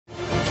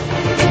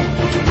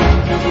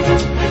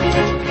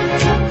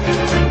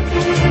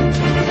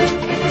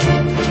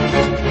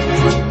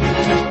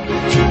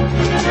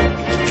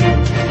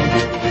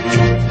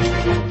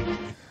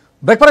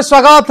Break पर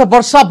स्वागत।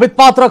 वर्षा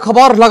वित्पातर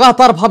खबर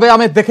लगातार भाव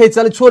आम देखे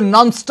चलु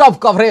non stop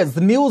coverage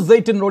news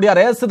 18 Odia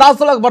रे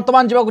सीधासलख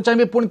वर्तमान जावाक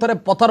चाहिए पुणी थे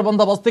पथर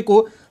बंध बस्ती को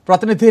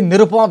प्रतिनिधि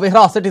निरुपमा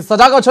बेहरा से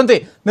सजग अच्छा।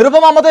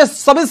 निरुपमा मते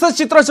सविशेष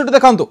चित्र से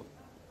देखा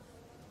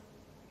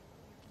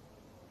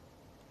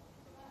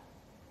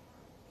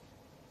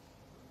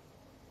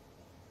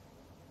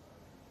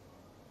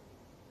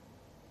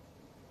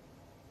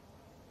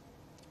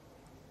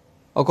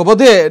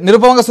बोधे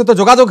निरुपमा सहित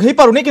जोगाजोग हो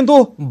पारुनी किंतु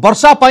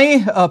वर्षा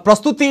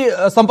प्रस्तुति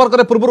संपर्क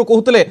में पूर्व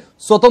कहते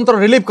स्वतंत्र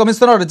रिलीफ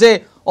कमिशनर जे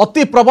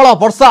अति प्रबल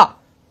वर्षा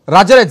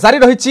राज्य में जारी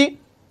रही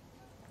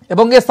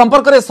ए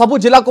संपर्क में सबु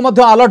जिला को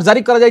अलर्ट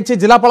जारी कर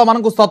जिलापाल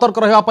मान सतर्क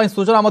रहा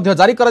सूचना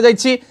जारी कर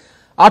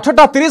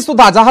 8:30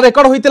 सुधा जहाँ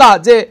रेकर्ड होता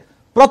जे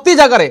प्रति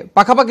जगार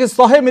पाखापाखि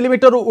 100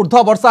 मिलीमीटर ऊर्ध्व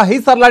वर्षा हो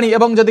सारा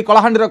जदि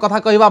कलाहांडी कथा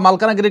कहवा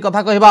मालकानगिरी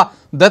कथा कहवा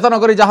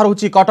देवनगरी जहाँ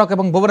रही कटक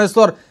और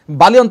भुवनेश्वर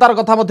बालिअंतार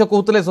कथा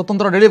कहते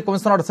स्वतंत्र रिलीफ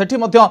कमिशनर सेठी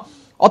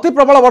अति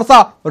प्रबल वर्षा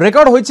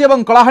रेकर्ड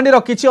होती कलाहांडी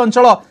किसी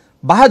अंचल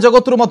बाह्य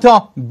जगत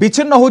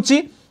विच्छिन्न होची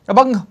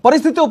एवं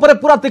परिस्थिति उपर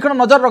पूरा तीक्ष्ण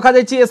नजर रखा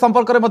जाइए।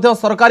 संपर्क में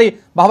सरकारी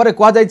भाव में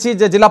कहुई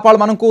जिलापाल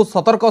मान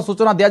सतर्क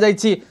सूचना दि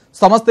जाइए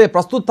समस्ते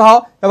प्रस्तुत था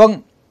एवं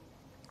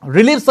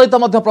रिलीफ सहित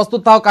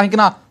प्रस्तुत था कहीं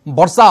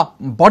वर्षा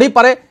बढ़ी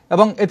पारे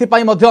एवं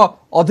एथिपाई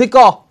अधिक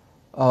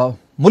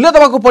मूल्य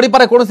देवाक पड़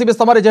पारे कौन भी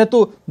समय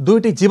जेहेतु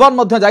दुईटी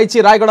जीवन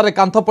जाइए रायगढ़ में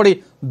कांथ पड़ी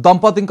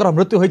दंपति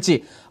मृत्यु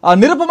होती।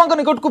 निरुपमा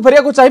निकट को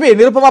फेरिया चाहिए।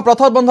 निरुपमा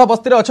पथर बंध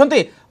बस्ती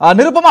अच्छा।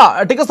 निरुपमा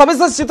टिके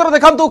सविशेष चित्र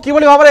देखा कि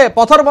भाव में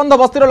पथर बंध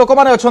बस्ती लोक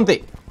मैंने अच्छा।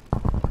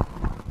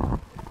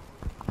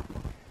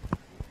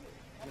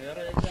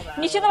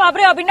 निश्चित भाव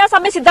में अविनाश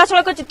आम सीधा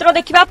सड़क चित्र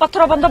देखा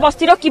पथर बंध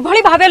बस्तीर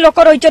किभली भाव लोक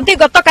रही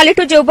गत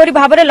कालीठू जो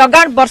भाव में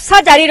लगाण वर्षा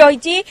जारी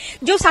रही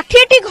जो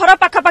 60टी घर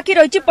पाखापाखि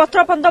रही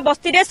पथर बंध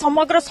बस्ती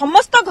समग्र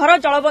समस्त घर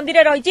जलबंदी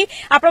रही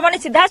आपने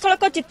सीधा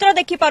सड़क चित्र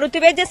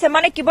देखिपे जे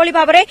सेमाने किभली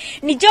भाव में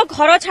निज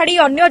घर छाड़ी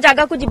अन्य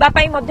जगह को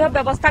जीवाई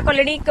व्यवस्था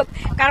कले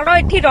कारण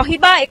एठी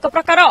रहिबा एक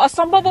प्रकार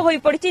असंभव हो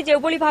पड़ी जो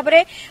भाव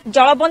में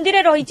जलबंदी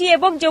रही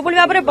जो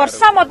भाव में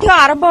वर्षा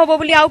आरंभ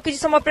हो कि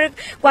समय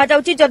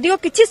कहुई जदिव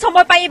कि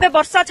समय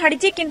वर्षा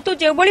किंतु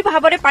जो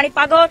भाव में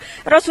पाणीपाग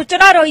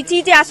सूचना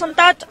रही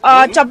आसंता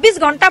 24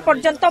 घंटा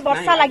पर्यंत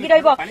वर्षा लगी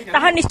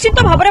रहा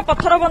निश्चित भाव में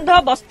पथर बंध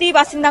बस्ती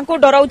बासिंदा को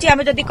डराऊँ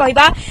आम जदि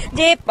कहवा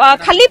जे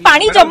खाली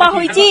पानी जमा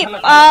होइछि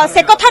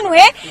से कथा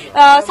नुहे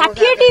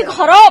 60टी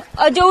घर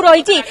जो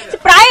रही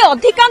प्राय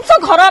अधिकांश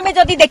घर आम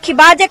जदि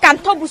देखा जे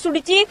कांथ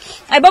भुशुड़ी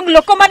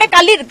लोक मैंने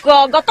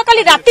गत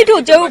काली राति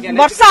जो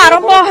वर्षा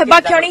आरंभ होगा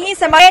क्षण ही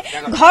से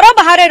घर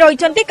बाहर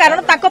रही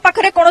कारण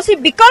पाखे कौन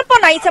विकल्प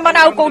ना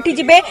से कौटी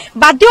जी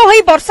बाध्य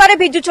वर्षा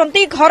भिजुंट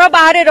घर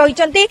बाहर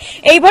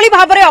रही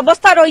भाव में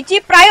अवस्था रही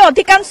प्राय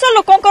अधिकांश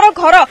लोकंकर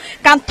घर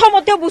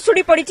कांथ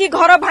भुशुड़ी पड़ी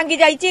घर भांगी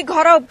जाइए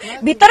घर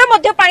भितर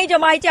पानी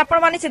जमा होती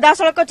आपने सीधा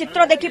सड़क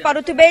चित्र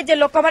देखिपे जे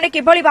लोक मैंने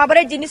किभली भाव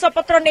में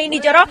जिनपत्र नहीं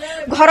निजर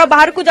घर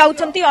बाहर को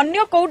जाउछंती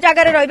अन्य कौ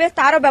जगार रही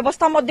तार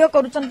व्यवस्था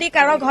करुछंती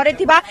कारण घरे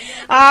थिबा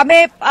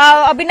आमे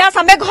अविनाश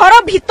आमे घर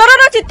भितर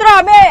चित्र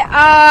आमे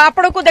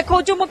आपण को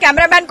देखौछु मु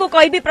कैमरामैन को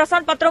कहबी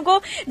प्रशांत पत्र को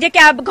जे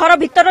घर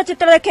भितर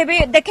चित्र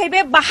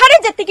देखैबे बाहर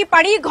जति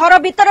पानी घर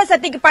भितर से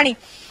पानी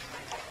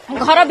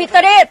घर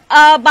भितर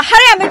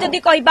बाहर आम जदि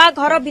कहबा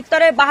घर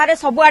भितर बाहर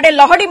सबुआडे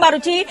लहड़ी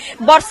मारुची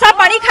वर्षा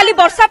पानी खाली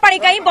वर्षा पानी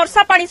कहीं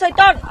वर्षा पानी सहित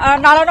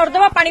नाल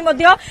नर्दमा पानी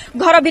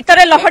घर भितर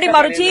लहड़ी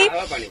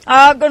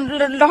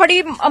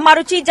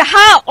मारुची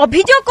जहाँ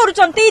अभियोग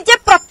करुचंती जे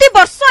प्रति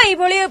वर्ष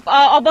एभली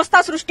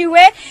अवस्था सृष्टि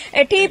हुए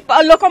एठी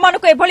लोक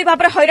मानक एभली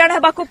भाव हैरान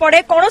हेबाकू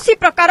पड़े कौन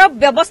प्रकार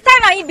व्यवस्था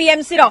नहीं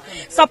बीएमसी रो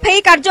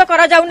सफाई कार्य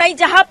करा जाउ नै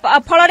जहाँ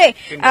फल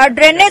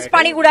ड्रेनेज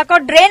पानी गुड़ाक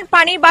ड्रेन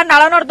पानी बा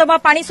नाल नर्दमा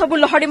पानी सब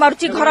लहड़ी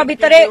मारुची घर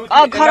भितर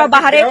घर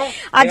बाहर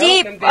आज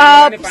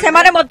से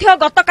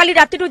गत काली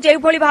राति जो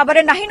भाव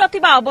में नहीं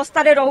नथिबा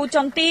अवस्था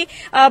रहउचंती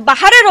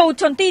बाहर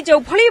रहउचंती जो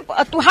भली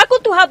तुहाकु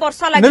तुहा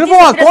वर्षा लागि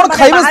कोन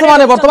खाइबे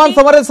समान वर्तमान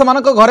समय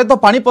समानक घरे तो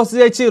पानी पसि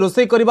जाइछि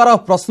रोसई करिवार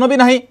प्रश्न भी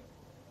नहीं।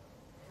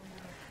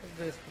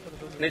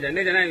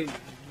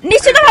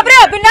 निश्चित भाव में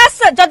अविनाश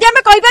जदि आम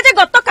कह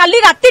गत काली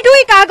राति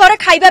ही क्या घर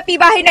खाइबा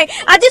पीवा ही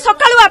नहीं आज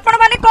सकाळु आपण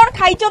माने कोन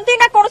खाइचंती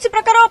ना कोनसी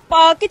प्रकार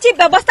किछि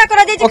व्यवस्था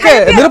करा जाय ओके।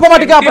 निरुपमा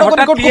टिके आपण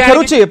निकट को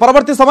फेरुछि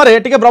परवर्ती समय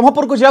टिके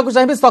ब्रह्मपुर को जिया को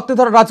चाहिबे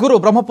शक्तिधर राजगुरु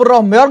ब्रह्मपुर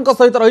रो मेयर को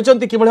सहित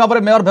रहिचंती किबळी भाव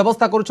में मेयर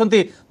व्यवस्था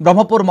करूछंती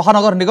ब्रह्मपुर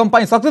महानगर निगम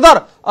पई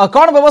शक्तिधर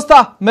कोन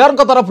व्यवस्था मेयर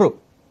को तरफ रु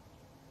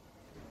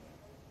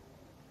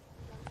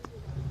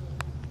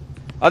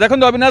देखो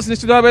अविनाश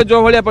निश्चित भाव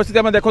जो भाई परिस्थिति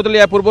आम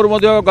देखुली पूर्व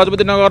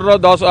गजपति नगर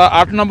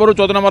 8 नंबर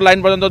 14 नंबर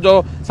लाइन पर्यंत जो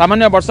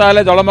सामान्य वर्षा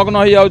हेले जलमग्न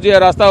हो जाऊँगी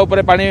रास्ता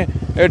उपर पानी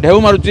ढेउ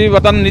मारुची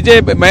बर्तमान निजे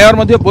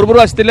मेयर पूर्व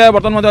आसते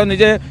बर्तमान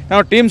निजे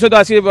टीम सहित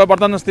आसी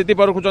बर्तमान स्थिति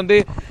रखुंट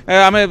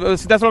आम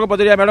सीधा सड़क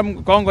पचारिया मैडम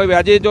कौन कहे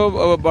आज जो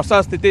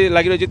वर्षा स्थिति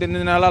लगी रही 3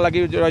 दिन है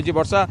लगी रही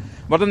वर्षा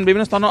बर्तमान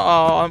विभिन्न स्थान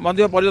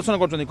परिदर्शन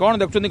कर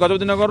देखुं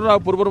गजपति नगर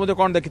पूर्व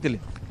कौन देखी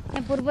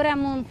पूर्व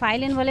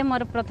फाइलिन बोले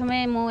मोर प्रथम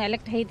मु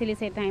इलेक्ट होती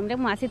से टाइम रे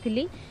मुझे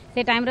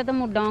से टाइम रे तो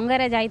मु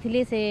डंगारे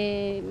जाइली से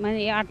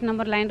 8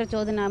 नंबर लाइन रो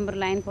 14 नंबर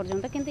लाइन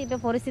पर्यंत किंतु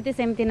परिस्थिति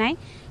सेमती ना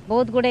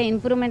बहुत गुड़े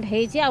इम्प्रूवमेंट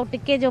होती आउ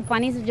टिके जो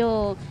पानी जो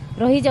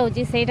रही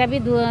जाऊँगी सेटा भी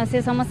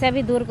से समस्या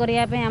भी दूर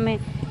करने आम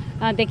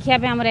देखिए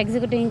आम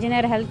एग्जीक्यूटिव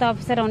इंजीनियर हेल्थ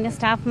ऑफिसर अन्य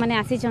स्टाफ मैंने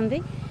आसी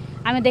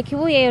आम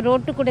देखू ये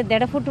रोड टू गोटे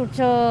 1.5 फुट उच्च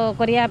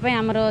करने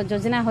आमर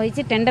योजना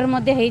होती टेंडर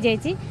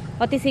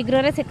अति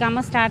शीघ्र से काम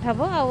स्टार्ट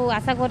हम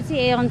आशा कर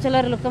अंचल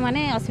लोक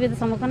मैंने असुविधा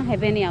सम्मुखीन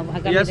हेबेनी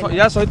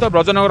या सहित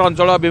ब्रजनगर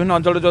अंचल विभिन्न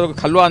अंचल जो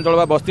खालुआ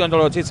अंचल बस्ती अंचल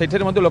अच्छी से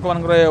लोक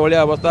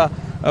अवस्था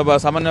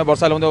सामान्य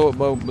वर्षा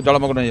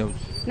जलमग्न हो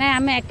ना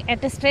आम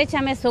एट स्ट्रेच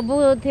आम सब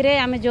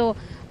आम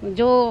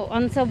जो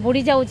अंश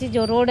बुड़ी जाऊँगी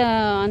जो रोड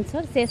अंश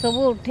से सब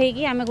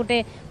उठेकी आम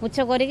गोटे उच्च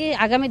करके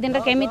आगामी दिन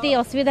में केमी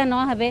असुविधा न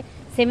हे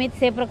सेमित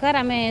से प्रकार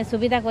आम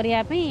सुविधा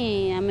करने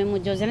आम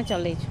योजना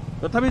चलु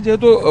तथापि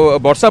जेहेतु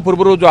वर्षा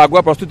पूर्व जो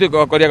आगुआ प्रस्तुति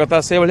करने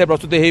कथा से भाया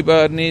प्रस्तुति हो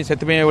पारनी से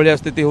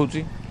स्थिति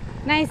होची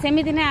ना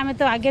सेमिति ना आम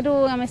तो आगे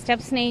आम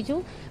स्टेप्स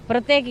नहीं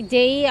प्रत्येक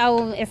जेई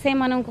आउ एसए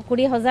मान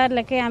 20,000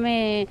 लेखे आम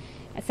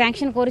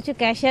सैंक्शन करूँ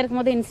कैशियर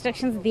को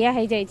इंस्ट्रक्शंस दिया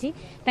है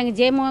जाइए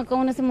जे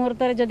कौन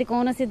मुहूर्त जदि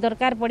कौन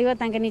दरकार पड़ो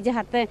निजे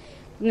हाथ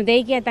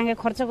देकी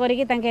खर्च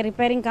करके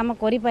रिपेयरिंग काम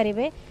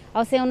करें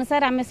और से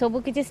अनुसार आम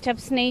सब किसी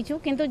स्टेप्स नहीं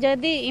किंतु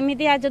जदि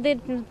इमिति जदि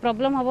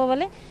प्रॉब्लम हम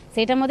बोले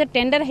सेटा मते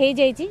टेंडर हो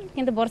जाइए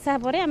किंतु वर्षा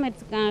पर आम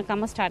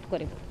काम स्टार्ट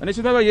कर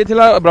निश्चित भाव ये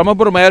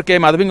ब्रह्मपुर मेयर के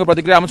माधवी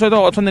प्रतिक्रिया आम सहित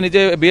अच्छा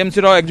निजे बीएमसी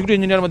एक्जिक्यूटिव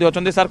इंजीनियर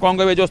अच्छा सार कौन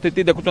कहे जो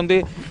स्थिति देखुं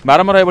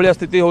बारंबार ये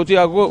स्थिति होची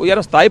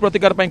यार स्थायी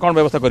प्रतिकार कौन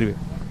व्यवस्था करेंगे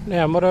नहीं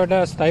आमर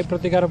एटा स्थायी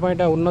प्रतिकार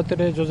उन्नति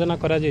योजना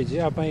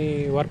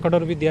कराई वर्क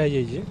ऑर्डर भी दिया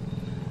जाइए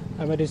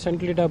आम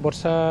रिसेंटली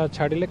वर्षा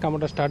छाड़े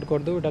कमटा स्टार्ट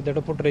करदे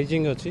 1.5 फुट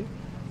रेजिंग अच्छी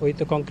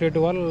विथ कंक्रीट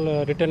वाल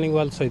रिटर्निंग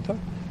वाल सहित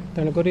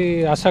तेणुक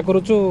आशा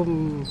करुचु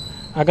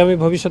आगामी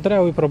भविष्य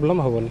में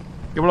प्रोब्लेम हेनी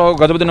केवल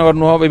गजपति नगर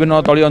नुह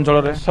विभिन्न तली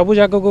अंचल सबू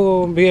जगह को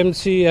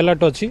बीएमसी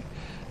अलर्ट अच्छी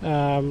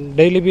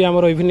डेली भी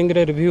आमर इवनिंग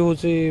रे रिव्यू हो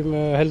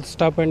health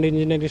staff and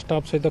engineering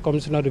staff सहित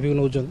कमिशनर रिव्यू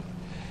नौ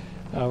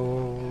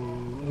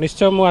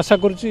निश्चय मुझे आशा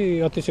करुँची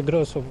अति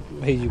शीघ्र सब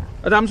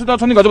हो आम सहित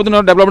अच्छा गजपति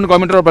नगर डेवलपमेंट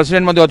कमिटी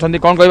प्रेसिडेंट अच्छा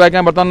कौन कह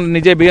आज्ञा बर्तमान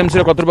निजे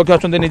बीएमसी कर्तृपक्ष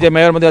अच्छा निजे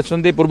मेयर अच्छा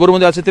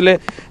पूर्व आसी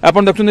आप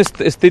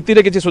देखते स्थिति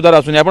में किसी सुधार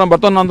आसुनी आप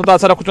बर्तमान अंत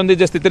आशा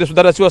रखुच्च स्थिति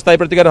सुधार आसो स्थायी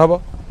प्रतिकार हम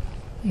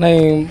नहीं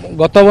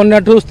गत बन्या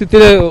स्थिति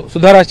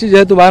सुधार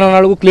आहेतु 12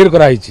 नाल को क्लीयर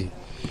कराई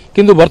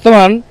किंतु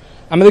वर्तमान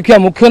आम देखिए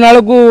मुख्य नाल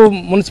को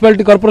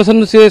म्युनिसिपालिटी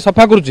कॉर्पोरेशन से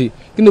सफा करुच्ची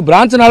किंतु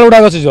ब्रांच नाल गुड़ा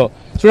अच्छी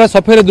से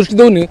सफाई दृष्टि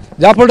दौनी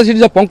जहाँफल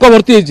से पंक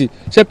भर्ती होती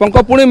से पंक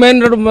पुणी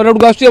मेन रोड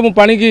को आसूँ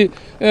पानी की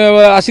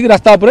आसिक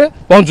रास्ता पर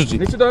पहुंचुची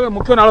निश्चित भाव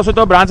मुख्य नाल सहित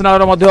ब्रांच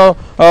नाल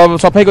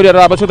सफाई कर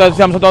आवश्यकता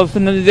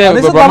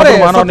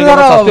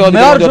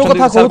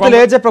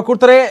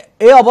प्रकृत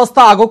में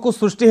अवस्था आग को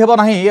सृष्टि हेब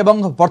नहीं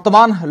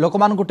वर्तमान लोक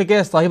मान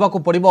सहिबा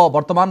पड़ो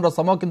वर्तमान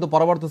समय किंतु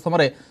परवर्ती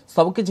समय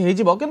सबकि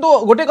किंतु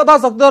गोटे कथा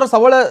शक्तिधर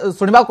सब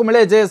शुणा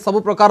मिले जे सब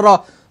प्रकार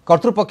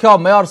कर्तृपक्ष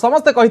मेयर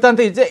समस्ते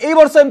कही जे ए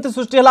वर्ष एमती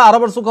सृष्टि है आर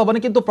वर्ष को हेनी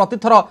किंतु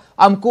प्रतिथर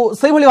आमको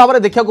से भाव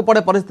में देखा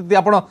पड़े परिस्थिति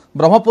आप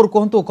ब्रह्मपुर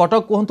कहतु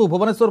कटक कहतु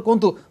भुवनेश्वर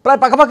कहतु प्राय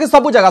पाखापाखि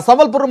सब जगह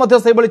संबलपुर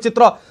से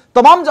चित्र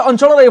तमाम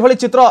अंचल ये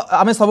चित्र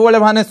आम सब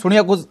माने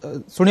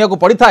शुणा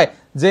पड़ी थाए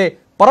जे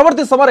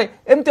परवर्ती समय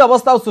एमती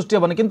अवस्था सृष्टि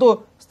हेनी किंतु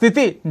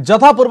स्थिति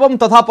यथा पूर्वम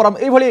तथा परम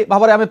यही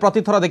भाव में आम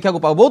प्रतिथर देखा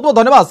पाऊ बहुत बहुत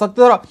धन्यवाद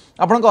शक्तिधर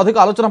आपंक अधिक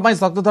आलोचना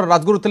शक्तिधर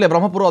राजगुरु थे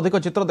ब्रह्मपुर अधिक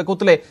चित्र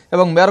देखुले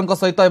मेयर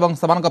सहित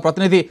से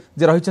प्रतिनिधि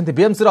जे रही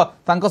बीएमसी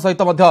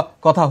सहित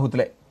कथा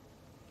होते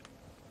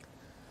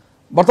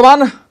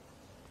वर्तमान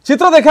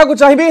चित्र देखा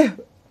चाहिए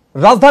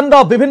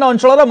राजधानी विभिन्न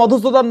अंचल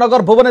मधुसूदन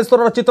नगर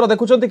भुवनेश्वर चित्र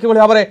देखुं कि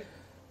भाव में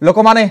लोक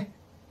मैंने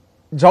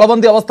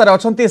जलबंदी अवस्था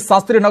अच्छा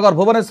शास्त्री नगर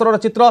भुवनेश्वर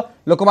चित्र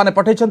लोक मैंने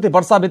पठे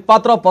वर्षा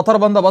वित्पात्र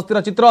पथरबंद बस्तीर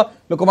चित्र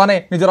लोक मैंने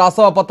निजर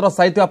आसवाबपत्र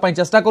साइथापी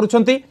चेष्टा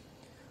करुँच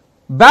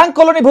बैंक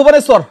कॉलोनी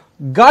भुवनेश्वर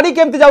गाड़ी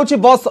केमती जाऊँगी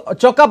बस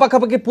चक्का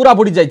पाखापाखि पूरा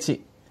बुड़ी जाइए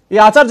ये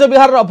आचार्य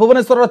विहार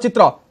भुवनेश्वर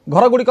चित्र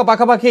घर गुड़िक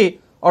पाखापाखि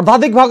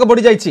अर्धाधिक भाग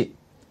बुड़ी जाइए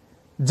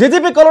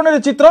जेजेपी कॉलोनी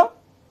चित्र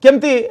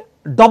केमती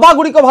डबा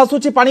गुड़िक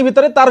भासुची पानी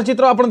भितर तार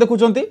चित्र आप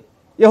देखुं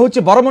ये हूँ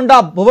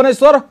बरमुंडा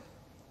भुवनेश्वर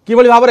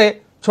किभली भाव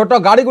में छोट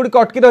गाड़ी गुड़िक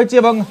अटकी रही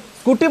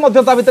स्कूटी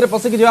भितर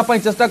पशिकी जावाई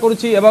चेष्टा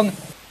करुच्ची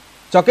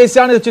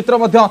चकईसियाणी चित्र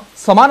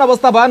सामान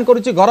अवस्था बयान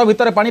करुच्ची घर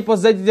भितर पानी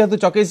पशि जाइए जेहेतु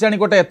चकईसियाणी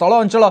गोटे तल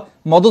अंचल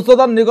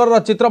मधुसूदन नगर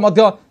चित्र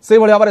से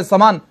भाव में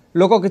सामान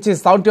लोक किसी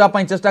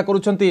साउंटापी चेष्टा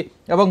करुँच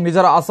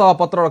निजर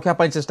आसवाबपत्र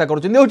रखापी चेष्टा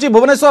करुँच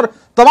भुवनेश्वर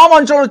तमाम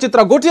अंचल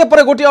चित्र गोटे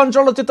पर गोटे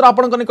अंचल चित्र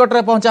आपण निकट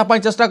में पहुंचापी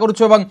चेष्टा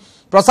करुच्छू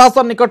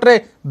प्रशासन निकट में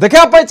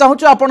देखापी चाहूँ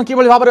आपण कि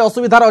भाव में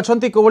असुविधार अच्छा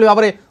कि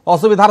भाव में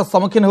असुविधार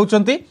सम्मुखीन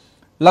होती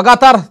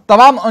लगातार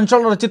तमाम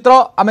अंचल चित्र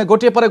आम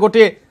गोटे पर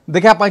गोटे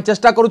देखापी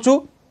चेष्टा करुच्छू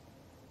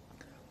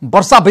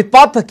वर्षा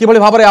वित्पात किभली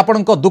भाव में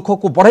आपण दुख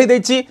को बढ़ाई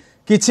देछि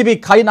किछि भी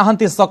खाई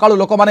नाहंती सकाळु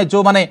लोक माने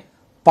जो माने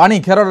पानी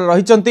घेर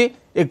रही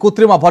ए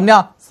कृत्रिम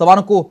बन्या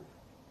समान को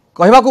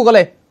कहवाकू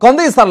गले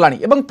कंदे सारलाणी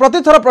एवं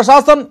प्रतिथर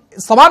प्रशासन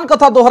समान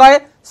कथा दोहराए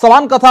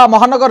समान कथा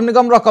महानगर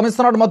निगम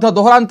कमिशनर मध्य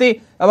दोहरांती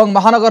एवं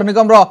महानगर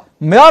निगम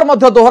मेयर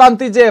मध्य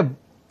दोहरांती जे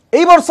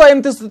एई वर्ष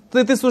एमती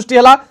स्थिति सृष्टि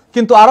है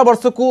किंतु आर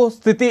वर्ष को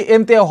स्थिति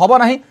एमती हम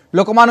ना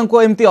लोक मानू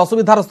एमती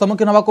असुविधार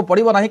सम्मुखीन होगा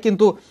पड़ो ना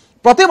किंतु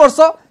प्रति वर्ष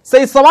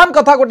से समान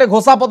कथा गोटे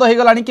घोषापद हो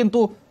गलानी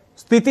किंतु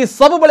स्थिति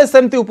सब बेले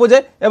सेमती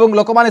उपजे एवं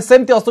लोक माने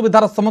सेमती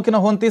असुविधार सम्मुखीन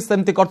होती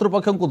सेमती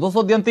कर्तृपक्ष को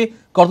दोष दियंती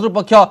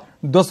कर्तृपक्ष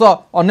दोष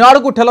अन्य आड़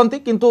को ठेलती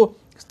किंतु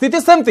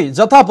स्थिति सेमती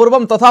यथा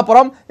पूर्वम तथा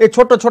परम ए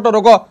छोट छोट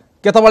रोग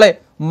केतबेले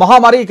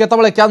महामारी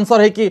केतबेले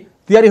कैंसर होकी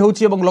तैयारी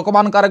होउची एवं लोक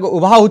मानकार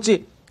उभा होउची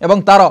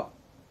एवं तार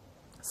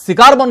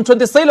शिकार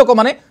बनुंट से लोक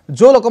मैंने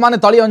जो लोक मैंने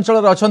तली अंचल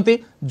अच्छा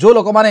जो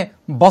लोक मैंने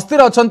बस्ती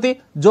अच्छा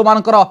जो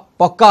मानकर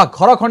पक्का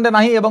घर खंडे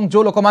ना एवं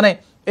जो लोक मैंने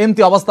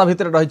एमती अवस्था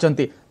भितर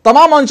रही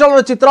तमाम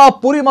अंचल चित्र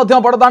पुरी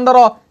बड़दाण्डर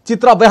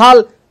चित्र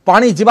बेहाल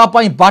पानी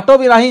जीवाई बाट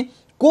भी ना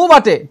को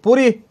बाटे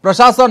पूरी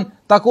प्रशासन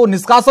ताकू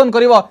निष्कासन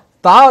करिवो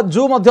ता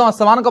जो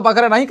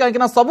पाखे ना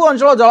कहीं सबू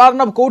अंचल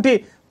जलार्णव कौटी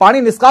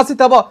पानी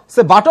निष्कासित हे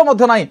से बाट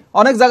ना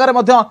अनेक जगह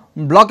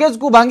ब्लॉकेज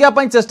को भांगा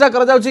चेष्टा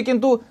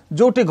किंतु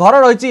जोटी घर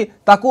रही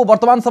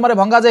वर्तमान समय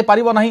भंगा जाई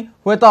पारिबो नाही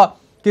हुए तो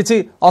किसी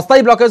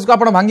अस्थायी ब्लॉकेज को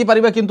आप भांगी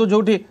पारे किंतु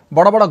जोटी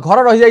बड़ बड़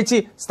घर रही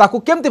जाइए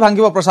केमती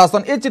भांगिबो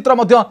प्रशासन ए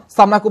चित्र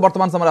सामना को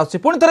वर्तमान समय आछि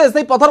पुणी थे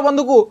से पथर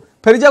बंधु को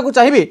फेरी जाकू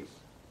चाहिए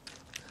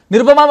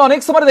निरुपमा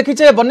अनेक समय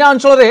देखीचे बन्या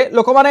अंचल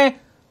लोक मैंने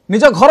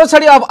निज घर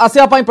छाड़ी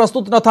आसिया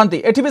प्रस्तुत न था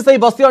एठी भी सही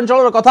बस्ती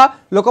अंचल कथा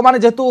लोक मैंने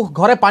जेहेतु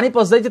घरे पानी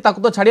पशि जाइए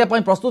तो छाड़िया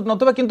प्रस्तुत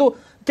नथिबे किंतु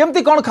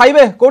केमती कौन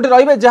खाइबे कोठी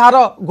रहिबे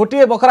जार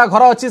गोटे बखरा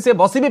घर अच्छी से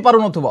बसी भी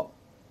पारु नथिबो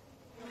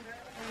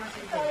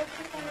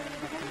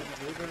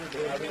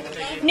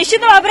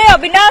निश्चित भाव में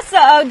अविनाश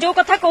जो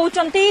कथा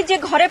कहते जे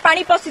घरे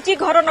पानी पशिची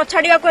घर न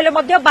छाड़ा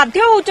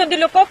बाध्य होती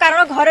लोक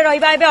कारण घरे रहा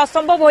एवं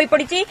असंभव हो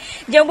पड़ी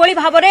जो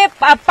भाव में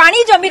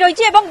पानी जमी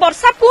रही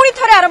वर्षा पुणी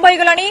थे आरंभ हो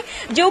गला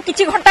जो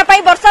किसी घंटा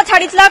वर्षा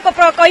छाड़ा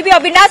कहि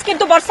अविनाश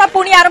किंतु वर्षा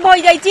पुणी आरंभ हो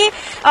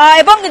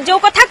जाइए जो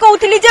कथा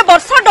कहती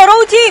वर्षा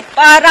डराऊँगी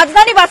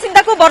राजधानी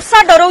बासिंदा को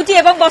वर्षा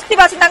डराऊँगी बस्ती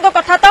बासिंदा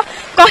कथा तो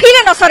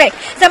कहले न सरे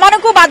से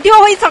बाध्य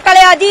हो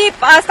सकाळे आज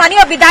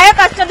स्थानीय विधायक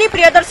आछंती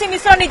प्रियदर्शी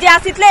मिश्र निजे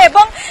आसीथिले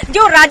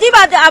जो राजीव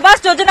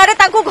आवास योजना रे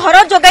तांको घर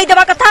जोगाई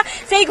देवा कथा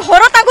से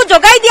घर तांको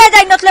जोगाई दिया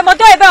जाय नथले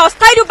मध्य एबे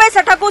अस्थायी रूपे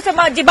सेठाको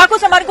जिबाको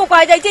सेमान को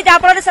कहा जायछि जा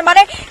फल रे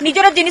सेमाने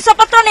निजर जिनिस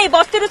पत्र नै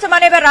बस्ती रु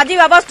सेमाने एबे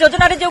राजीव आवास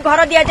योजना रे जो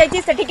घर दिया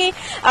जायछि सेठी की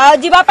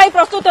जिबा पई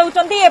प्रस्तुत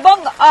होउचंती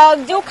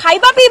एवं जो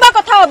खाइबा पीबा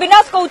कथा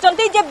अविनाश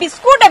कहउचंती जे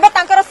बिस्कुट एबे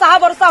तांकर साहा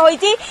वर्षा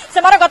होईछि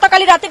सेमाने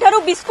गतकाली राति ठारू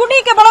बिस्कुट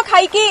ही केवल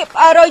खाइकी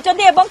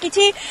रहिचंती एवं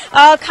किछि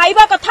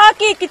खाइबा कथा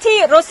कि किछि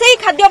रोसेई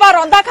खाद्य बा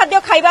रंधा खाद्य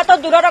खाइबा तो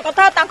दूरर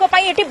कथा तांको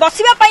पई एठी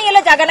बसिबा पई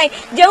हेले जागा नै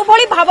जो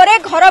भाव में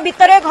घर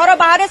भितर घर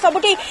बाहर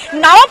सबुठी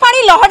नाल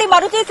पानी लहड़ी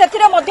मारुची से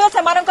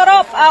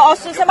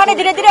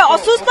धीरे धीरे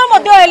असुस्थ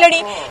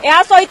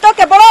सहित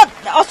केवल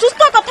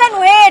असुस्थ कथा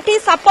नुहे एटी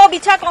साप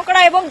बिछा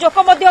कंकड़ा एवं जोक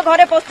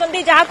घरे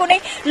पशुंट जहां नहीं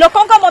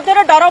लोकों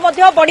डर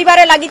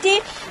बढ़िबारे लगी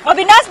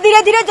अविनाश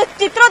धीरे धीरे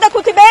चित्र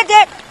देखुथिबे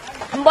जे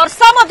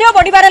वर्षा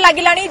बढ़िबारे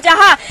लागिलानी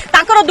जहाँ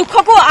तांकर दुख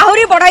को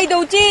आहुरी बढ़ाई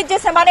दउची जे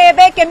सेमाने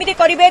एबे केमिति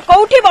करिवे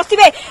कोउठी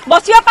बसिबे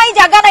बसिबा पई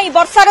जागा नाही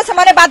वर्षा रे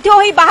सेमाने बाध्य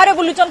होई बाहर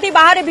बुलुचंती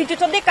बाहर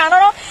भिजुचंती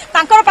कारण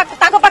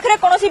तांको पाखरे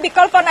कोनोसी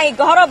विकल्प नाही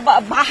घर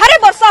बाहर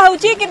वर्षा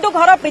होउची किंतु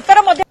घर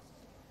भीतर मध्ये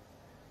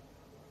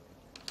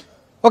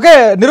ओके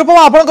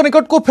निरुपमा आपन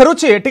निकट को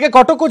फेरुची टिके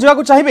कटक को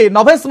जाकू चाहिबे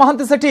नभेश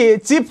महांती सेठी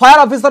चीफ फायर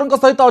ऑफिसर को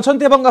सहित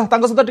अछंती एवं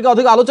तांको सहित टिके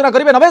अधिक आलोचना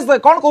करिवे नभेश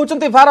कोन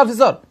कहउचंती फायर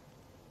ऑफिसर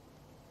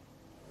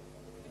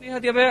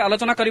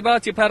आलोचना करबा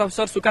चीफ फायर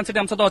अफिसर सुकांत सेठी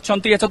हमसत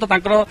अछंती एछ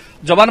तो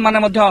जवान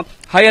माने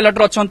हाई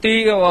अलर्ट अछंती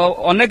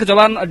अनेक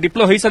जवान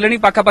डिप्लो होई सलेनी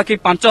पाखापाखि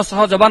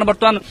 500 जवान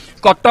वर्तमान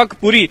कटक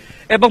पुरी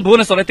एवं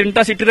भुवनेश्वर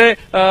 3टा सिटी रे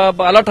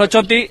अलर्ट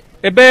अछंती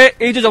एबे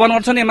ए जो जवान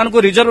अछन एमानको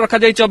रिजर्व रखा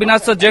जाय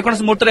अविनाश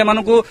जेकोनस मुहूर्त रे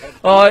एमानको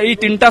ई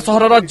 3टा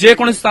सहरर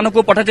जेकोनस स्थान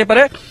को पठा जाय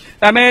पारे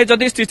आमे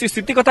जदि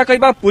स्थिति कथा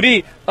कहबा पूरी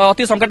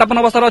अति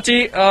संकटापन्न अवस्था अछि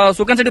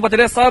सुकांत सेठी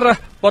पतिरे सर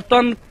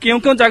वर्तमान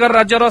क्यों जगह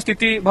राज्यर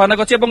स्थिति भयानक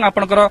अछि एवं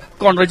आपनकर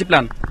कोन रही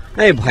प्लान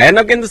नहीं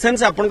भयानक इन द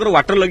सेंस आपनकर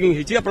वाटर लगिंग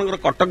हिची आपनकर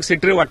कटक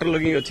सिटी रे वाटर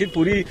लगिंग अछि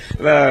पूरी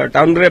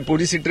टाउन रे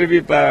पूरी सिटी रे भी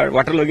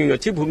वाटर लगिंग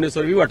अछि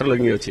भुवनेश्वर भी वाटर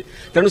लगिंग अछि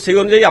तेनु सेई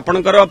अनुसार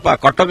आपनकर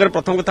कटक रे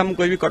प्रथम कथा हम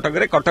कहबी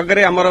कटक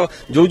रे हमर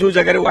जो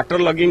जगह रे वाटर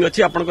लगिंग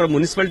अछि आपनकर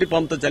म्युनिसिपालिटी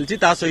पंप तो चलछि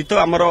ता सहित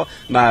हमर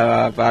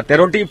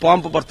 13टी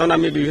पंप वर्तमान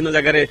आम विभिन्न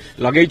जगह रे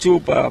लगैछु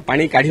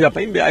पानी काढिबा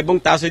पई एवं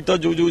ता सहित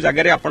जो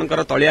जगह रे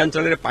आपनकर तळिया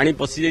अंचल रे पानी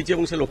पसि जाइछि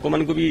एवं से लोक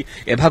मान को भी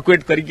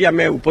एवाकुएट करके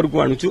आम ऊपर को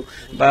आणुछु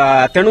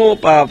तेणु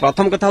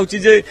प्रथम कथा होछि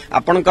जे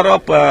आपनकर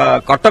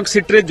कटक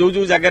सिटी रे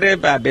जो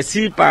जगह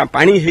बेसी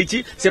पानी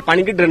हेछि से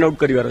पानी की ड्रेन आउट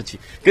करिवार अछि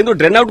किंतु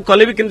ड्रेन आउट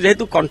कले भी किंतु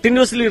जेहेतु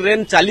कंटिन्यूअसली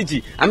रेन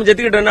चलीछि आम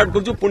जेति ड्रेन आउट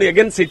करछु पुणी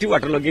अगेन सिटी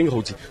वाटर लगिंग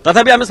होछि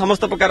तथापि आम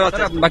समस्त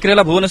प्रकार बाकी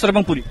रहला भुवनेश्वर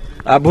एवं पुरी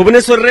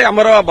भुवनेश्वर रे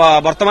हमर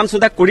वर्तमान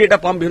सुधा 20टा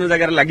पंप विभिन्न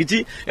जगह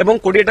लागिछि एवं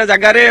 20टा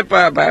जगह रे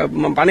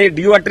पानी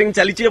डिवाटरिंग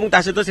चलीछि एवं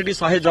ता सहित सेठी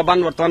 100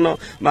 जवान वर्तमान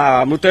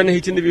मुतयन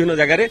हेछि विभिन्न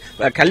जगह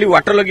रे खाली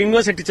वाटर लगिंग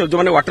सेठी जो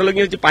माने वाटर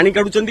लगिंग पानी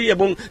काढुचंदी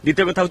एवं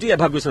द्वितीय कथा होछि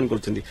एवाकुएशन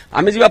करूचंदी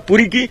आमे देखा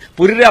पुरी की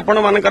पुरी रे आपण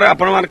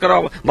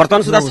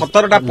बर्तमान सुधा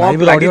 17टा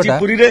पंप लगी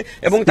पुरी रे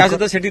एवं ता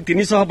सहित सेठी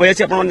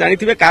 382 आपण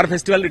जानिथिबे car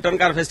festival return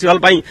car festival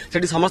पई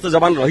सेठी समस्त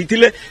जवान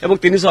रहिथिले एवं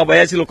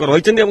 382 लोक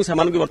रहिचंदी एवं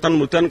सेमानकु बर्तमान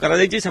मुतयन करा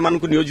जायछि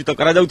सेमानकु नियोजित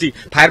करा जाउछि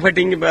फायर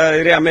फाइटिंग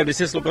रे आमे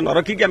विशेष लोक न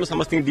रखी कि आमे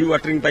समस्त डी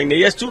वाटरिंग पई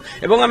नै आछू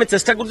एवं आमे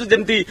चेष्टा करछु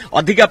जेमति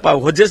अधिका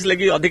होजेस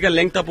लगी अधिका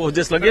लेंथ ऑफ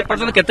होजेस लगी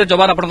पर्यंत केते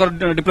जवान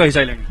आपनकर डिप्लॉय होई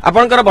साइलेनी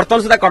आपनकर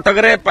बर्तमान सुधा कटक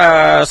रे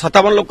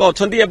 57 लोक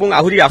अछंती एवं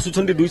आहुरी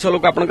आसुछंती 200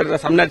 लोक आपनकर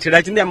सामने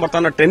छिडा छिंदी हम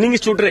बर्तमान ट्रेनिंग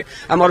इंस्टीट्यूट रे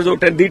हमर जो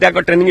दीटा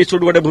ट्रेनिंग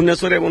इंस्टीट्यूट गोटे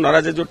भुवनेश्वर एवं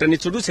नराज जो ट्रेनिंग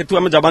इंस्टीट्यूट सेतु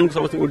हम जवान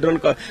समस्त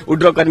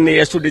विड्रॉ कर नै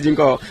आछू डीजी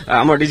को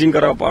हमर डीजी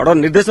कर ऑर्डर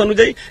निर्देश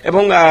अनुसार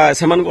एवं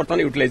सेमान बर्तमान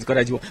यूटिलाइज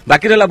करा जिवो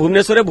बाकी रहला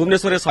भुवनेश्वर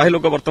 100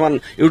 लोक बर्तमान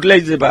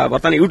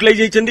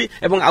यूटिलाइज हेचंदी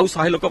एवं आउ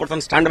 100 लोक बर्तमान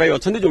स्टैंड बाय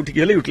अछंती जोठी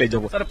गेले यूटिलाइज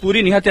हो सर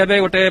पूरी निहाती आबे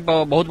गोटे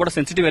बहुत बड़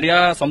सेंसिटिव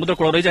एरिया समुद्र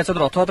कोळ रही जाय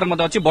रथयात्रा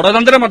मध्ये अछि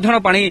बड़दांडरे मध्ये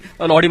पानी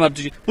लहड़ी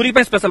मारुछि पूरी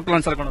पई स्पेशल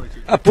प्लान सर कोन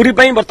होछि पूरी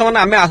पई बर्तमान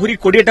आमे आहुरी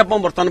 20 टा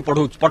पंप बर्तमान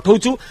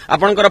पठौछु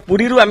आपनकर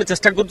पूरी रु आमे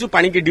चेष्टा करछु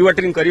पानी के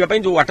डिवाटरिंग करिवा पई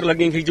जो वाटर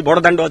लगिंग हेछि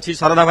बड़दांड अछि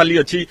सरदा वाली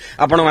अछि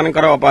आपण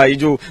मानकर ई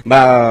जो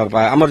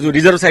हमर जो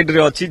रिजर्व साइड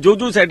रे अछि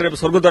जो साइड रे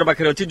स्वर्गद्वार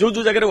पाखे अछि जो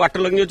जगह रे वाटर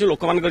लगिंग अछि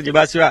लोक मानकर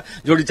जीवा आसीवा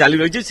जोडी चाली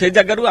रहिछि से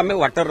जगह रु आमे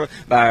वाटर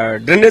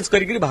ड्रेनेज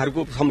करिकि बाहर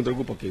को समुद्र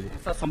को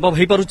पकेबो संभव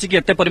हेइ परुछि कि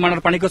एते परिमाणर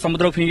पानी को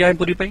समुद्र को फिंगा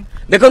पूरी पई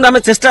देखो आमे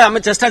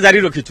चेष्टा जारी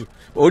रखिछु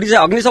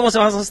ओडिशा अग्निशम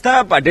सेवा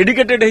संस्था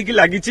डेडिकेटेड हेकि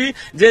लागिछि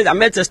जे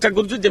आमे चेष्टा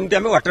करछु जेमति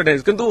आमे वाटर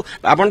ड्रेनेज किंतु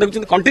आपण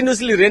देखुछन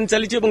कंटीन्यूअसली रेन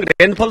चलिछि एवं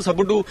रेनफॉल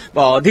सबटु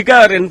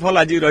अधिका रेनफॉल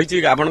आज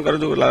रहिछि आपनकर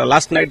जो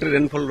लास्ट नाइट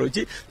रेनफॉल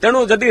रहिछि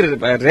तेनु जदि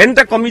रेन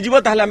ता कमी जिवो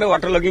ताले आमे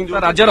वाटर लगिंग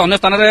राज्यर अन्य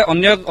स्थान रे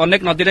अन्य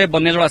अनेक नदी रे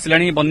बन्या जल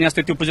आसिलानी बन्या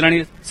स्थिति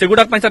उपजलानी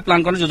सेगुडा पई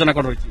प्लान करन योजना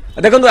कर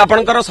रहिछि देखंतु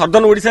आपनकर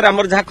सर्दन ओडिसा रे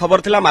हमर जहा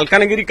खबर थिला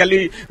मालकानगिरी काली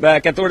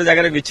केतगुडी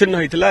जगह रे विच्छिन्न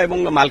होइथिला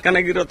एवं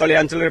मालकानगिरी रो तळे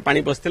अंचल रे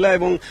पानी पसथिला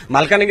एवं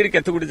मालकानगिरी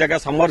केतगुडी जगह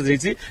समर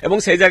जैछि एवं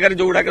से जगह रे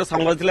जोडा के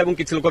समर थिला एवं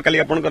किछि लोक काली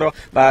आपनकर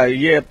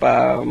ये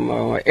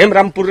एम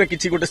रामपुर रे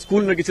किछि गोटे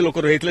स्कूल रे किछि लोक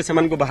रहिथिले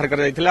सेमान को बाहर कर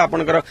जायथिला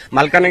आपनकर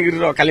मालकानगिरी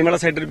रो कालीमेला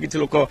साइड रे किछि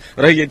लोक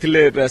रहि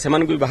जायथिले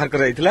सेमान को बाहर कर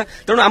जायथिला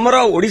तेनु हमर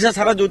ओडिसा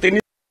सारा जो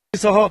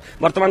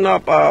वर्तमान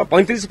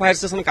 35 फायर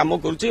स्टेशन काम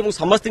करुच्ची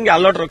समस्त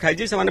अलर्ट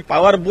रखाई से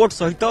पावर बोट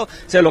सहित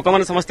से लोक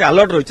मैंने समस्त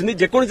अलर्ट रही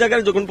जेको जगह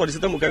जो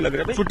परिस्थिति मुकाबला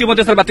करने छुट्टी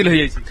बातिल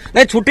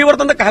नहीं छुट्टी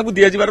बर्तमान क्या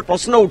दिजार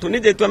प्रश्न उठुनी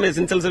जेहेतु आम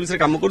एसेंशियल सर्विस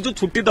काम करूँ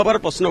छुट्टी दबार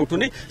प्रश्न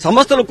उठुनी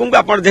समस्त लोक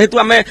जेहेतु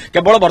आम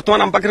केवल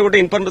बर्तमान आम पाखे गोटे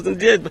इनफर्मेशन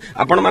जे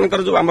आपण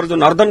जो आम जो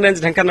नॉर्दर्न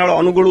रेंज ढेंकानाल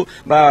अनुगुल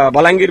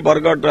बलांगीर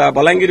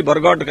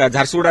बरगढ़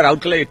झारसुगुड़ा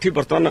राउरकेला एठी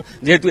बर्तमान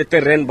जेहेतु एते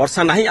रेन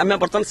वर्षा नहीं आम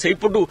बर्तमान से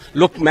पटू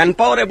लोक मैन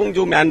पावर एवं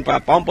जो मैन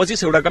पंप अच्छी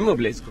से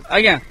मोबिलाइज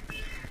आज्ञा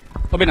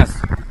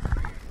अविनाश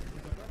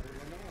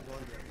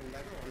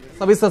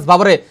सविशेष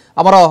भाव में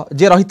आमर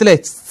जे रही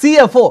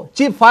CFO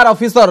chief fire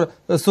officer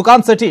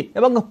Sukanta सेठी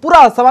एवं पूरा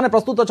से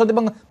प्रस्तुत अच्छा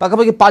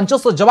पाखापाखि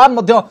 500 जवान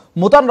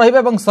मुतयन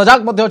रही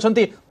सजाग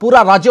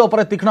पूरा राज्य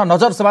उपर तीक्ष्ण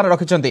नजर से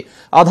रखिंट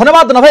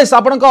धन्यवाद नभेश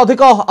आपण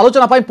अधिक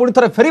आलोचना पुणी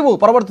थे फेरबू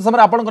परवर्त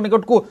समय आपण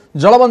निकट को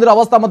जलबंदीर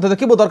अवस्था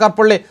देखू दरकार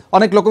पड़े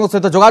अनेक लोक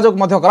सहित जोगाजोग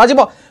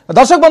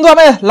दर्शक बंधु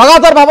आम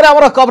लगातार भाव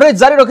में कवरेज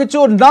जारी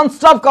रखीचु नॉन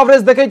स्टॉप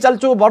कवरेज देखी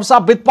चलचु वर्षा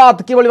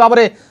वित्पात कि भाव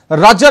में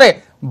राज्य में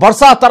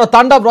वर्षा तार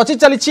तांडव रचि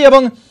चली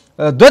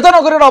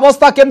द्वैतनगरी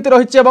अवस्था केमती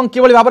रही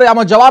कि भाव में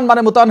आम जवान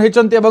मैंने मुतयन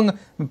होती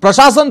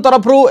प्रशासन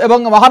तरफ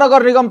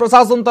महानगर निगम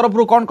प्रशासन तरफ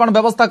कौन कौन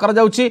व्यवस्था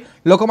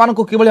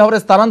लोक कि भाव में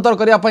स्थानांतर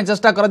करने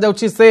चेष्टा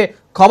से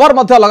खबर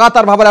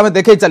लगातार भाव में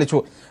देखे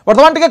चलीचु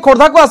बर्तमान टी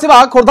खोर्धा को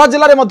आसवा खोर्धा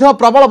जिले में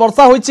प्रबल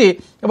वर्षा होती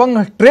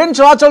ट्रेन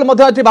चलाचल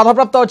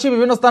बाधाप्राप्त अच्छी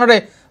विभिन्न स्थान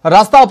में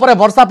रास्ता उपर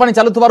वर्षा पानी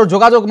चलुवर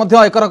जोगाजोग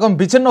एक रकम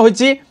विच्छिन्न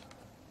होती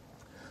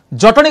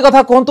जटणी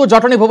कथा कहतु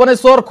जटणी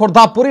भुवनेश्वर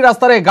खोर्धा पुरी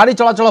रास्तार गाड़ी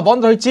चलाचल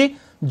बंद रही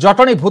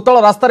जटणी भूतल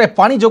रास्तार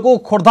पानी जो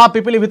खोर्धा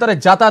पिपिली भितर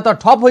यातायात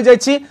ठप हो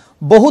जाए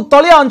बहु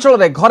तलिया अंचल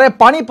में घरे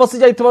पानी पशि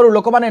जाइथिबारु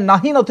लोक माने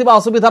नाही नथिबा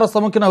असुविधार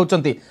सम्मुखीन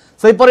होउचंती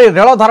सेहिपरि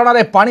रेल धारणा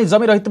रे पानी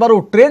जमी रहिथिबारु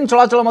ट्रेन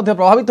चलाचल मध्ये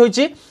प्रभावित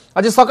होईची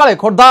आज सकाळे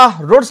खोर्धा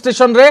रोड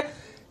स्टेशन रे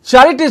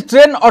 4टी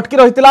ट्रेन अटकी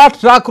रहितिला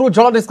ट्रक रु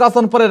जल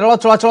निष्कासन पर रेल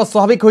चलाचल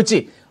स्वाभाविक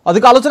होईची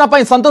अधिक आलोचना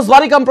पाई संतोष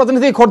बारिक हम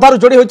प्रतिनिधि खोर्धारु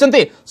जोड़ी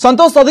होइचंती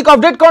संतोष अधिक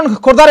अपडेट कोन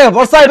खोर्धा रे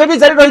वर्षा एबे भी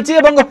जारी रहिची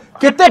एवं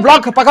केते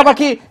ब्लॉक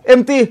पाखापाखि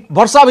एमती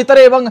वर्षा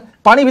भितरे एवं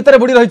पानी भितरे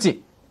बुड़ी रहिची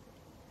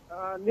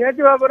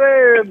निहाती भाव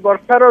में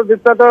वर्षार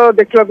विपद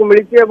देखा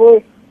मिली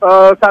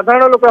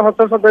साधारण लोक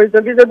हतसत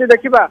होती जदि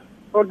देखा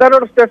खोर्धा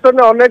रोड स्टेशन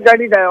में अनेक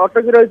गाड़ी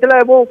अटकी रही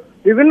है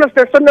विभिन्न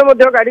स्टेशन में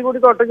गाड़ी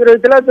गुड़िक अटकी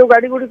रही है जो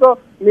गाड़ी गुड़िक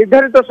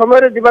निर्धारित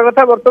समय जावा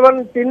कथा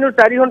बर्तमान 3 ରୁ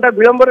 4 घंटा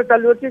विलंब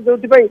चलुच्छी जो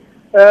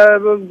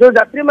जो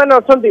यात्री मैंने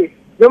अच्छा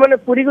जो मैंने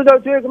पुरी को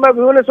जाऊे कि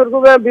भुवनेश्वर को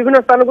विभिन्न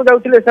स्थान को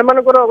जाते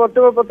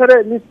गंतव्य पथर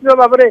निश्चित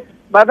भाव में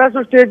बाधा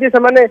सृष्टि होती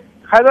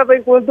खावाई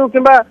कहतु कि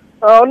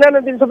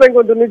अन्य जिन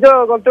कहतु निज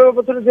गंतव्य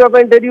पथर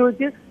जावाई डेरी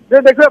होती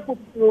देखा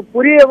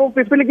पुरी और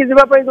पिपिल की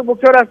जावाई जो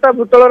मुख्य रास्ता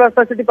भूतल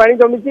रास्ता से पानी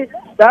जमी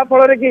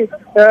जहाँफल कि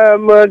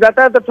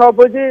यातायात ठप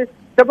होती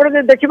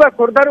सेपटे देखा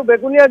खोर्धारू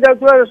बेगुनिया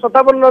जाऊा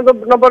 57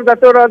 नंबर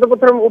जातीय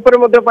राजपथ उपर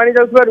पानी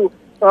जाऊँ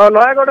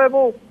नयागढ़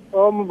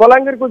और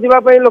बलांगीर को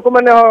जावाई लोक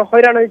मैंने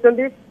हैरान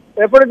होती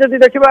एपटे जदि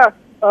देखा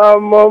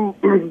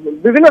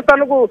विभिन्न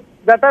स्थान को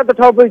यातायात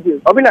ठप होती।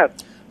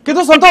 अविनाश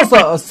किंतु संतोष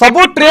सब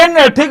ट्रेन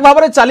ठीक भाव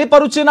में चली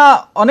पारुछि ना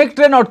अनेक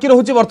ट्रेन अटकी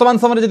रहुछि वर्तमान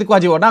समय जदि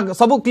कहजिवो ना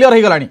सब क्लियर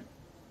हो गलानी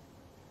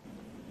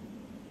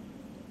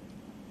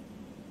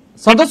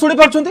संतोष शुणी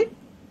पार्छंती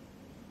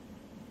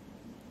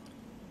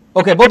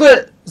ओके बहुत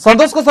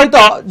संतोष को सहित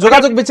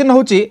जोगाजोग विच्छिन्न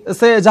होछि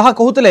से जहा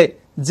कहूतले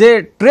जे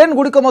ट्रेन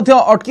गुड़िक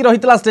अटकी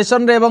रही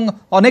स्टेशन रे एवं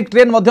अनेक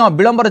ट्रेन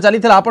विलंब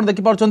चली आपण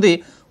देखि पार्छंती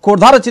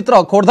खोर्धार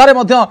चित्र खोर्धारे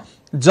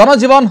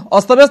जनजीवन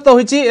अस्तव्यस्त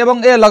होइछि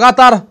एवं ए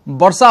लगातार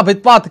वर्षा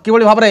भित्पात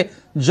किभଳି भाबरे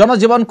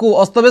जनजीवन को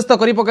अस्तव्यस्त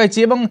करि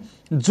पकाइछि एवं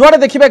जुआडे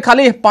देखिबे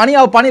खाली पानी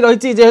आ पानी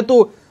रहिछि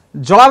जेहेतु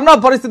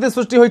जलार्णव परिस्थिति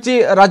सृष्टि होइछि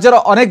राज्यर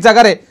अनेक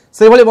जगार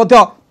से भଳି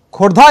मध्य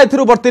खोर्धा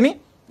एथिरु वर्तिनी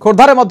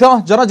खोर्धारे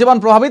जनजीवन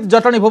प्रभावित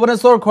जटणी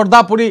भुवनेश्वर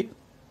खोर्धा पुरी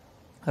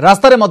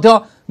रास्ता रे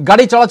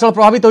गाड़ी चलाचल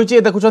प्रभावित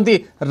होइछि देखुछंती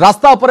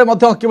रास्ता उपरे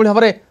किभଳି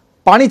भाबरे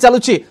पानी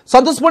चलुछि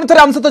संतोष पुणी थे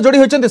आम सहित जोड़ी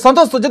होइछंती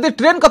संतोष जदि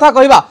ट्रेन कथा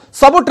कहबा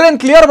सब ट्रेन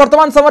क्लियर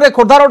वर्तमान समय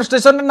खोर्धा रोड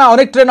स्टेशन ना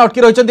अनेक ट्रेन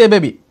अटकी रहिछंती एबे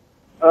भी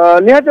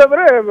निहाती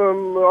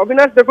भाव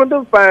अविनाश देखो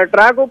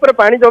ट्राक उपर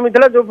पानी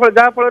जमीला जो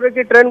जहाँ फल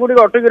कि ट्रेन गुड़ी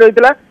अटकी रही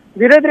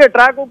धीरे धीरे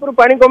ट्राक उपर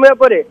पानी कमिया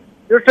पर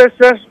जो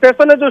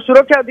स्टेशन जो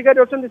सुरक्षा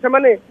अधिकारी अच्छा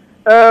से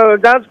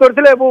जांच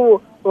करते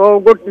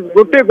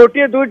गोटे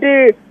गोटे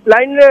दुईटी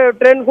लाइन रे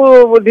ट्रेन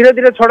को धीरे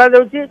धीरे छड़ा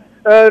जाउछि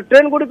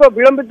ट्रेन गुड़िक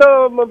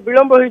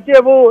विलंब होइछि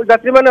एवं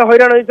यात्री माने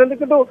हैरान होइछन्ति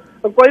किंतु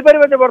कहि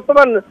परिबा जे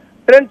वर्तमान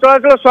ट्रेन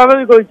चलाचल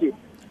स्वाभाविक होइछि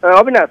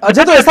अविनाश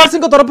जेहेतु एसआरसी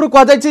तरफ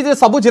कहुई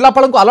सब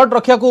जिलापाल को अलर्ट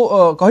रखा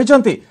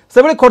कहते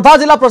से खोर्धा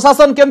जिला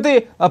प्रशासन केमती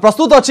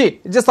प्रस्तुत अच्छी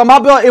जे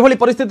संभाव्य एभली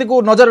परिस्थिति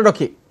को नजर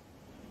रखी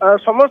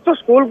समस्त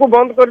स्कूल को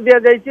बंद कर दिया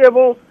जाइए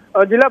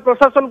एवं जिला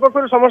प्रशासन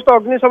पक्ष समस्त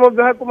अग्निशम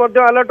विभाग को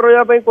अलर्ट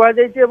रहा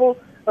कहुई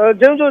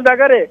जो जो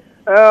जगार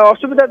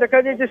असुविधा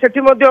देखा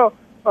सेठी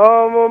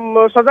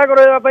सजग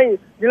रहा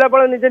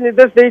जिलापाल निजे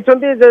निर्देश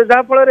देइछन्ति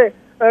जहाँफल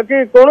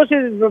कि कौन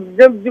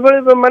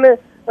माने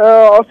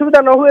असुविधा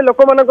न हुए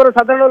लोक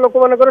साधारण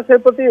लोक से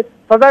प्रति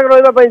सजग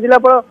रहा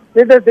जिलापाल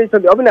निर्देश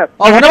देइछन्ति अविनाश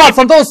धन्यवाद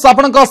संतोष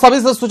आपनक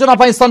सविशेष सूचना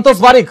पाई संतोष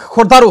बारिक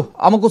खोर्धारू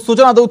आमको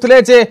सूचना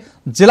दउथिले जे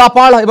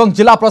जिलापाल एवं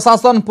जिला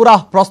प्रशासन पूरा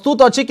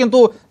प्रस्तुत अच्छी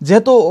किंतु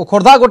जेहेतु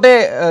खोर्धा गोटे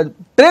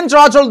ट्रेन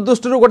चलाचल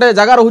दृष्टि गोटे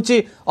जगह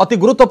रहुछि अति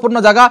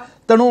गुरुत्वपूर्ण जगह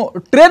तेणु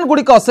ट्रेन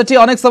गुड़िक सेठी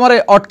अनेक समय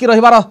अटकी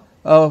रहिबार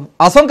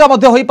आशंका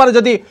मध्य होई पारे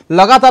जदि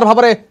लगातार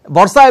भाव में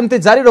वर्षा एमती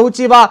जारी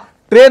रहुछि बा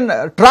ट्रेन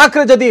ट्रैक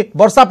रे जदि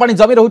वर्षा पानी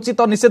जमी रहुछि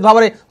तो निश्चित भाव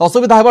में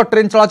असुविधा हेबो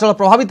ट्रेन चलाचल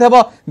प्रभावित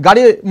हेबो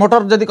गाड़ी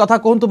मोटर जदि कथा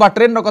कहंतु बा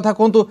ट्रेन रो कथा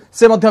कहंतु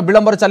से मध्य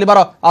विलंबर चलिबार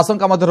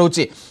आशंका मध्य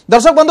रहुछि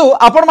दर्शक बंधु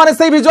आपण माने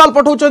सेही विजुअल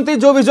पठाउछन्ती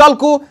जो विजुअल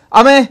को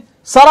आमे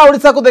सारा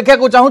ओडिशा को देखा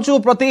चाहूँ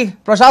प्रति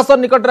प्रशासन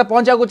निकट में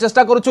पहुंचा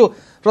चेष्टा करुचु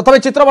प्रथम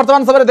चित्र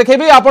वर्तमान समय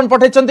देखेबी आपण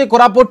पठाइछन्ती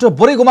कोरापुट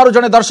बोरीगुमारू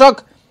जने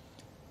दर्शक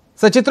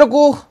से चित्र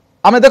को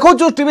आमे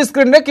देखौछु टीवी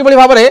स्क्रीन रे किभଳି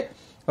भाबरे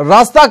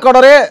रास्ता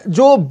कड़े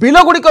जो बिल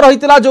गुड़िक रही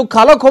जो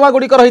खाल खोमा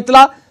गुड़िक रही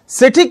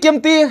सेठी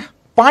केमती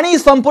पानी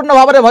संपूर्ण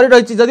भाव में भरी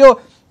रही जदियो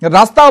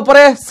रास्ता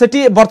उपरे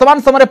सेठी वर्तमान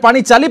समय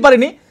पानी चली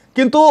पारिनी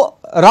किंतु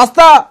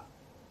रास्ता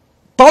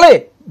तले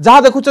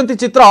जहाँ देखुंत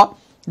चित्र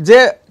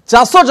जे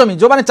चाष जमी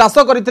जो मैंने चाष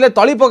करते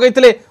तली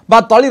पकईले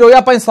तली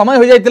रोया समय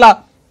हो जाता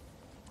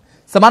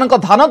सेमानक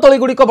धान तली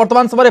गुड़िक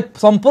वर्तमान समय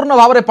संपूर्ण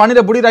भाव में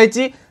पानी बुड़ी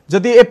रही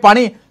जदि ए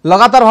पानी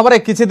लगातार भाव में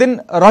किसी दिन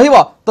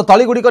रहिबो तो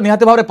तली गुड़िक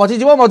निहाती भाव में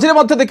पचिଯିବ मझिरे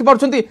मध्य देखि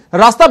पारुछन्ती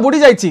रास्ता बुड़ी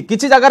जाइछि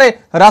किछि जगार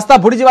रास्ता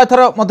बुड़ी जिवा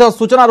थर मध्य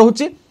सूचना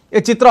रहुछि ए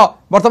चित्र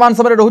वर्तमान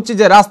समय रहुछि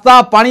जे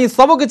रास्ता पानी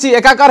सब किछि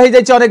एकाकार हो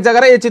जाइछि अनेक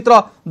जगार ए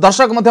चित्र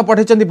दर्शक मध्य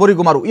पठाइछन्ती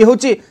बोरीगुमारू ये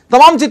होछि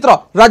तमाम चित्र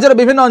राज्यर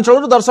विभिन्न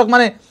अंचल दर्शक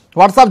माने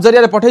व्हाट्सएप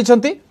जरिया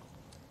पठाइछन्ती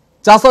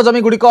चाष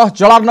जमी गुड़िक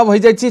जलार्णव हो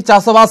जाइछि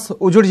चाषबास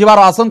उजुड़ जिवार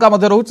आशंका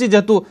मध्य रहुछि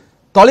जेहेतु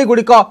तली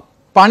गुड़िक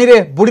पानी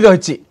रे बुड़ी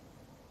रहिछि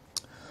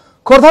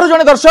खोर्धारू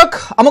जने दर्शक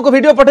आमको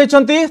वीडियो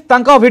पठाइछन्ती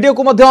तांका वीडियो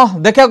को मध्य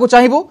देखा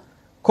चाहिबू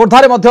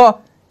खोर्धारे मध्य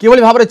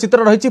किभଳି भाबरे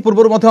चित्र रहिछि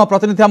पूर्वरु मध्य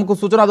प्रतिनिधि हमको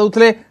सूचना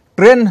दउथले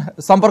ट्रेन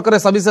संपर्क रे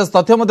सविशेष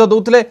तथ्य मध्य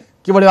दउथले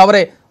किभଳି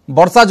भाबरे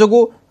वर्षा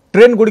जोगु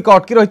ट्रेन गुड़िक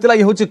अटकी रहितला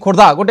ये होछि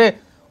खोर्धा गोटे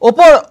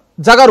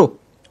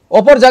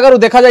ओपर जगारु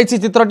देखा जाइछि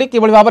चित्रटी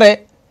किभଳି भाबरे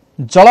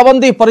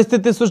जलबंदी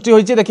परिस्थिति सृष्टि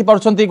होइछि देखि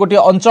पारुछन्ती गोटे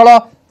अंचल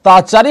ता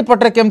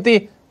चारिपटे केमती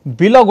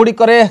बिल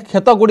गुड़िकरे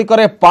खेत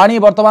गुड़िकरे पानी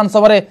वर्तमान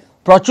समय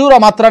प्रचुर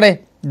मात्रा रे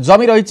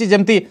जमी रही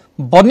जमती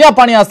बन्या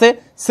पानी आसे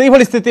से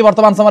भली स्थिति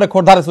वर्तमान समय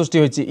खोर्धारे सृष्टि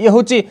होइछि ये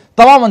होछि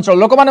तमाम अंचल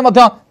लोक माने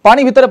मध्य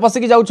पानी भितर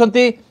पसिकी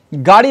जाउछन्ती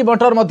गाड़ी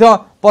मोटर मध्य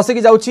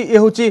पसिकी जाउछि ये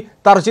होछि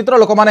तार चित्र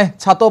लोक माने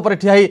छात ऊपर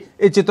ठिया ही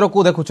ए चित्र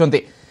को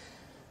देखुछन्ती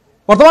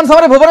वर्तमान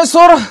समय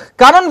भुवनेश्वर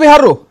कानन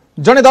विहार रु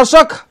जने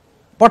दर्शक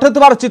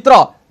पठेतबार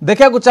चित्र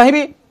देखा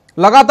चाहिए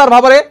लगातार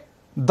भाव में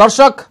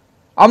दर्शक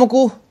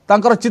आमको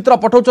तांकर चित्र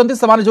पठाउछन्ती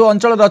समान जो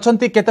अंचल रे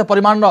अछन्ती केते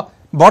परिमाण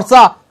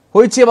वर्षा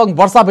होइछि एवं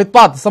वर्षा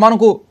भित्पात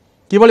समानकु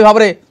किभଳି भाव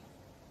में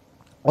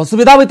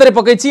असुविधा भितर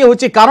पकई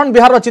हूँ कानन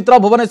विहार चित्र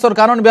भुवनेश्वर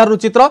कानन विहार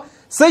चित्र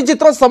से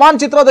चित्र समान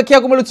चित्र देखा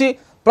मिलूँ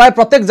प्राय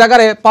प्रत्येक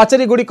जगार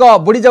पाचेरी गुड़िक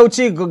बुड़ी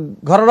जाऊँगी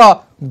घर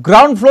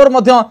ग्राउंड फ्लोर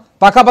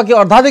पाखापाखि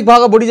अर्धाधिक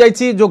भाग बुड़ी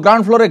जाइए। जो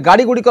ग्राउंड फ्लोर में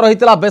गाड़ी गुड़िक रही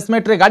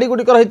बेसमेंट रे गाड़ी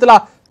गुड़िक रही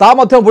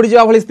बुड़ी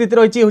जा भाई स्थिति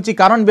रही हूँ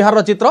कारण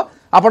बिहार चित्र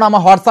आपण आम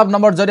व्हाट्सएप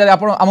नंबर जरिया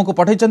आमको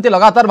पठाई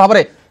लगातार भाव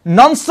में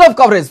नॉन स्टॉप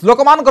कवरेज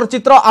लोकमान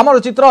चित्र आमर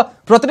चित्र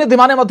प्रतिनिधि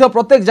माने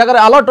प्रत्येक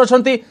जगह अलर्ट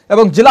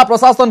अच्छा जिला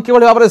प्रशासन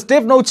किभली भाव में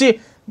स्टेप नौ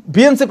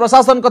बीएमसी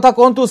प्रशासन कथा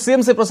कहतु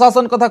सीएमसी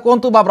प्रशासन कथा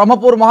कहतु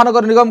ब्रह्मपुर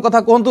महानगर निगम कथा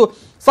कहतु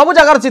सबु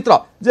जगार चित्र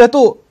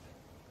जेहेतु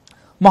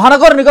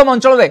महानगर निगम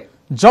अंचल में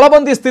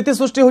जलबंदी स्थिति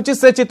सृष्टि होची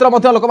से चित्र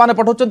लोक मैंने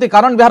पठाउछंती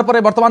कारण बिहार पर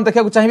वर्तमान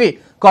देखा चाहिए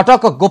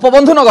कटक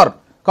गोपबंधु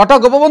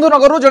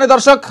नगर जड़े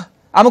दर्शक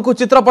आमको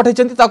चित्र पठाई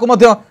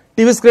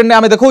टीवी स्क्रीन में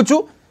आम देखु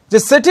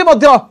सेठी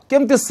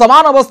केमती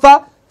समान अवस्था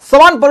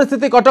समान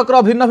परिस्थिति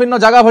कटकर भिन्न भिन्न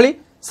जगह भली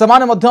से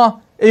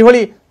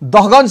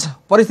दहगंज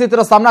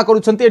परिस्थितिर सामना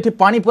करुछंती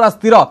पानी पूरा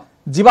स्थिर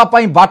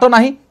जीवाई बाट ना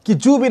कि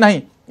जू भी ना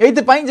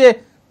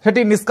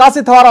ये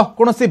निष्कासित हवार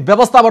कौन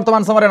व्यवस्था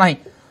वर्तमान समय ना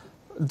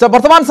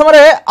वर्तमान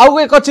समय आउ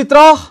एक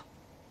चित्र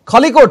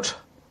खलिकोट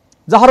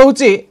जहाँ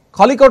रोचे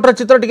खलिकोटर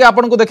चित्र टी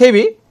आपको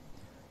देखी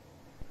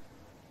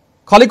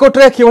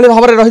खलिकोटे कि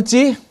भाव में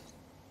रही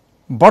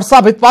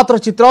वर्षा भित्पातर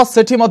चित्र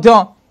सेठी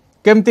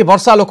केमती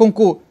वर्षा लोक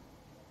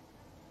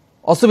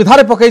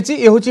असुविधा पकई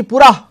ये हूँ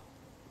पूरा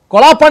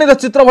कला पानी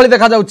चित्र भली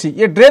देखा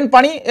ये ड्रेन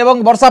पानी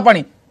एवं वर्षा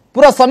पानी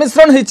पूरा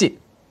सम्मिश्रण होती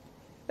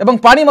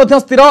पानी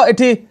स्थिर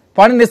एठी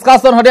पानी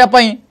निष्कासन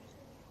हटाई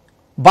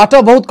बाट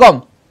बहुत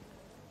कम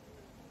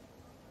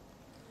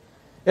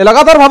ए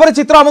लगातार भाव में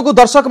चित्र आमको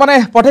दर्शक मैंने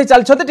पठे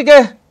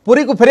चलते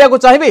पुरी को फेरिया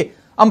चाहिए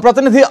आम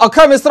प्रतिनिधि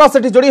अक्षय मिश्र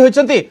से जोड़ी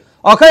होती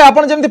अक्षय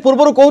आपन जमी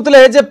पूर्व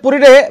कहते पुरी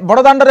में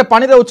बड़दाण्ड में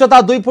पानी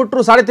उच्चता 2 फुट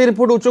रु 3.5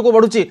 फुट उच्च को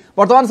बढ़ुची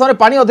वर्तमान समय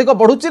पानी अधिक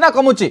बढ़ुची ना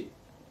कमुची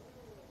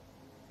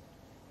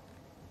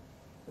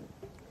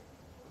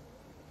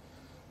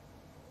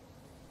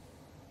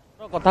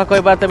कथा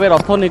कहबा तेबे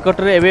रथ निकट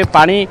रे एबे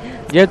पानी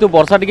जेहेतु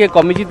वर्षा टिके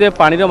कमिची ते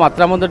पानी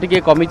मात्रा मध्य टिके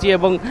कमिची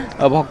एवं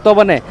भक्त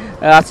माने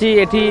आसी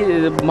एठी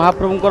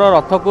महाप्रभुंकर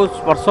रथ को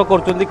स्पर्श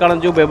करचुंदी कारण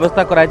जो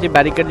व्यवस्था कराई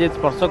बैरिकेड जे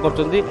स्पर्श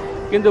करचुंदी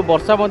किंतु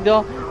वर्षा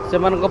मध्य से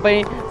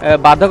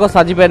बाधक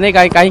साजी पाए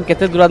नहीं कहीं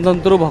केते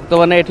दूरांतरु भक्त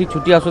मैंने ये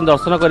छुट्टी आस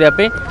दर्शन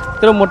करने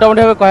तेणु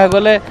मोटामोटी भाव कह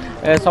गले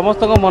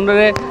समस्त मन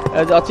में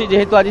अच्छी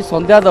जेहेतु आज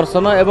संध्या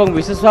दर्शन एवं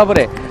विशेष भाव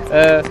में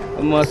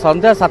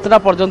संध्या 7टा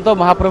पर्यंत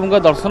महाप्रभु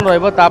दर्शन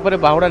रही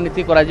बाहुड़ा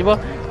नीति करा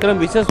तेणु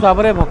विशेष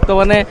भाव में भक्त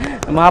मैंने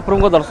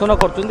महाप्रभु दर्शन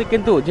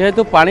करूँ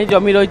जेहेतु पानी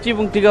जमी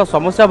रही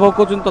समस्या भोग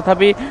कर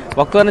तथापि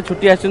भक्त मैंने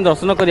छुट्टी आस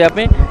दर्शन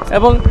करने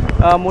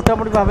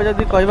मोटामोटी भाव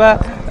जब कह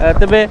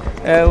तेरे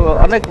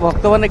अनेक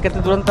भक्त मैंने केते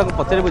दूरांत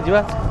पचारि बुझा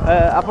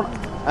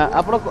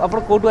आप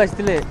कौटू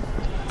आसते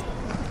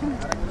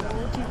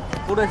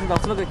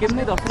दर्शन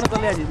केमती दर्शन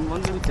कले आज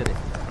मंदिर भितर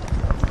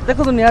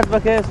देखो तो निहार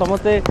पाखे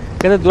समस्ते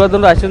केते दूर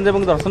दूर आसते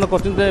दर्शन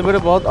कर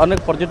बहुत अनेक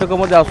पर्यटक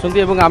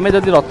आम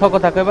जदि रथ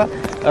कथा कहवा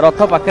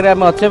रथ पाखे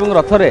आम अच्छे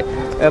रथरे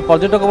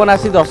पर्यटक मैंने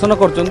आसी दर्शन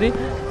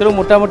कर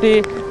मोटामोटी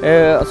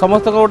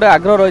समस्त गोटे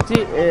आग्रह रही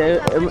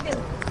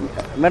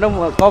मैडम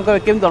कौन कहे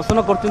केम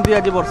दर्शन कर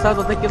आज वर्षा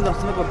तथा केम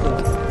दर्शन कर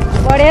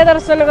बढ़िया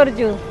दर्शन कर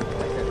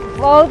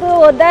बहुत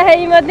ओदा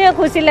है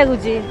खुशी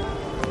लगुच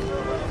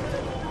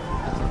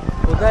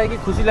ओदा है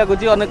खुशी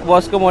लगुच अनेक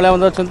वयस्क महिला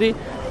अच्छा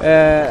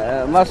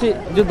मासी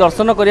जो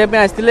दर्शन करने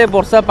आसते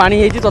वर्षा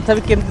पानी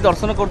तथापि केमती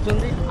दर्शन कर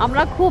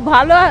खूब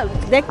भालो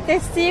देखते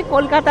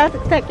कलकाता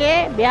থেকে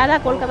বেহালা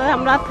কলকাতা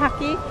আমরা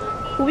থাকি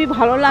খুবই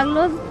ভালো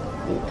লাগলো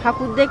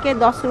ঠাকুর দেখে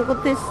দর্শন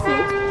করতে এসেছি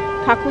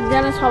ঠাকুর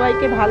যেন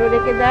সবাইকে ভালো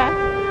রেখে দেয়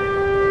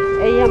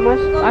এই আমার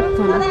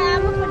প্রার্থনা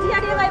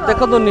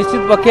देखो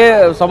निश्चित पक्षे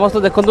समस्त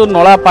देखो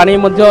नला पानी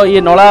ये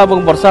नला और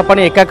वर्षा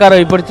पानी एकाकार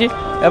हो पड़ी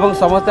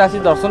समस्ते आसी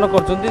दर्शन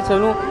कर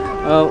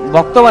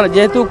भक्त मैंने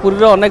जेहेतु पुरी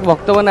अनेक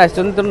भक्त मैंने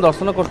आसते तेणु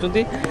दर्शन कर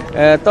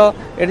तो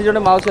ये जो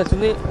माउसी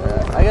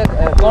आज्ञा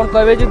कौन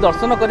कहे जो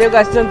दर्शन करने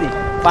आसती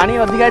पानी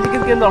अधिक आज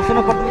दर्शन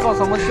कर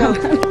समस्या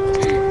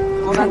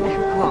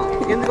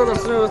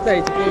दर्शन व्यवस्था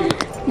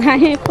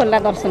खोला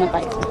दर्शन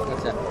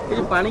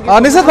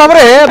निश्चित भाव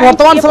में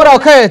वर्तमान समय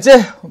अक्षय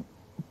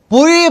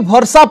पूरी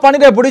वर्षा पानी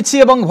रे बुड़ी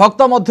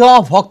भक्त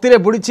भक्ति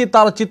बुड़ी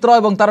तार चित्र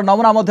और तार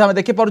नमूना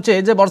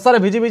देखिपे वर्षा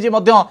भिजी भिजी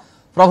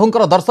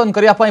प्रभुंर दर्शन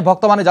करने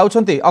भक्त मैंने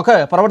जाऊँगी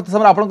अक्षय परवर्ती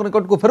समय आपंक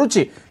निकट को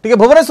फेरुची टी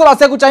भुवनेश्वर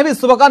आसिया चाहिए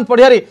शुभकांत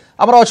पढ़ियारी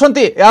आम अच्छा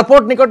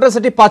एयरपोर्ट निकट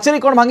में पाचेरी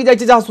कौन भांगी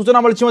जाइए जहाँ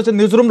सूचना मिली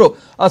न्यूज रूम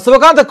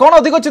शुभकांत कौन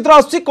अधिक चित्र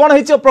आसूँ कौन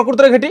है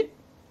प्रकृति में घटी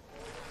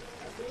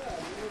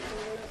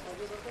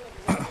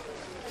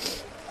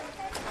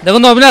देखो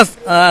अविनाश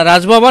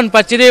राजभवन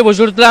पाचेरी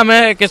बुझुड़ा आम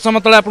के समय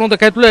तले आपको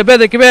देखा एवं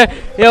देखिए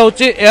यह हूँ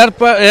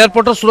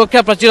एयरपोर्ट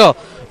सुरक्षा प्राचीर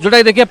जोटा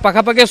देखिए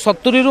पाखापाखि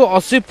 70 ରୁ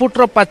 80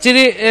 फुट्र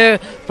पाचेरी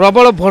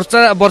प्रबल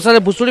वर्षा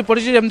भुशुड़ी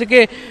पड़ी जमीक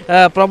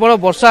प्रबल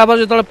वर्षा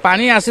जो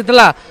पानी आसी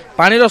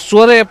पानी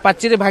सुअरे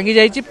पाचेरी भांगी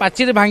जाइए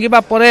पाचेरी भांगा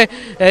पर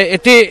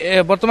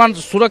एटी बर्तमान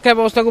सुरक्षा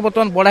व्यवस्था को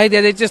बर्तमान बढ़ाई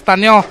दि जाइए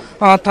स्थानीय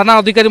थाना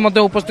अधिकारी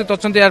उपस्थित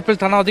अच्छा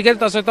एयरफील्ड थाना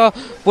अधिकारी सहित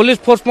पुलिस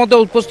फोर्स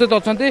उपस्थित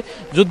अच्छा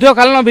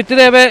युद्धकालीन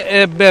भित्तिरे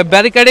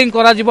ब्यारिकेडिंग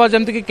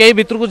जमीक कई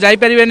भितर को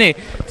जापरेनि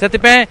से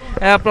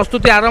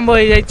प्रस्तुति आरंभ हो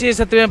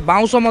जाइए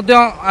बाउंश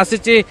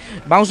आसी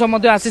बाउंश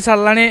आसी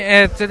सारा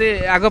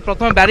आग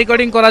प्रथम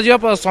ब्यारिकेडिंग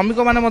श्रमिक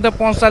मैंने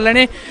पहुंच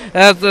सारे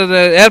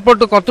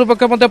एयरपोर्ट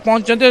कर्तृपक्ष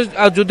पहुंचते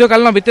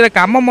युद्धकालीन भित्तिरे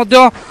काम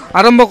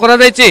आरंभ कर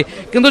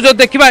जो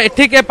देखा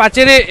एठी के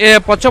पाचेरी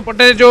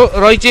पछपटे जो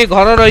रही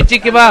घर रही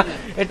कि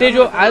एटी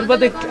जो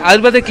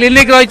आयुर्वेदिक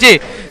क्लिनिक रही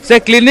से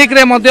क्लिनिक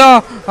रे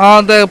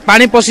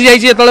पानी पशि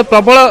जाइए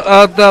प्रबल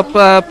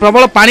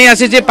प्रबल पानी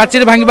आसी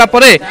पाचेरी भांगा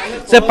पर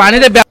से पानी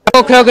रे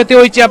व्यापक क्षयक्षति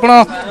होती आपन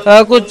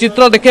को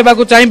चित्र देखा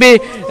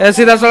चाहिए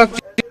सीधा सड़क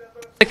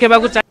देखा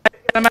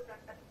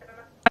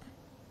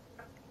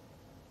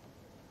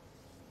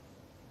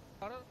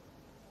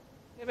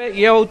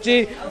ये हूँ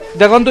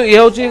देखो ये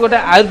हूँ गोटे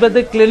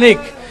आयुर्वेदिक क्लिनिक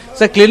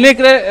से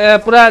क्लिनिक रे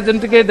पूरा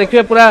जमती के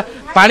देखिए पूरा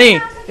पानी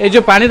ये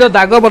जो पानी रो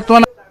दाग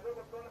बर्तमान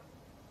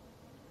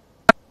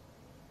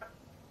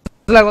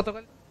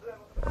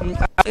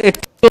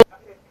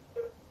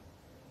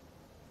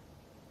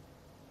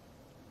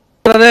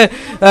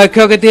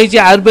क्षयक्षति होती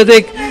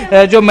आयुर्वेदिक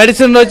जो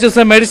मेडिसिन रही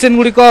से मेडिसिन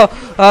गुड़िक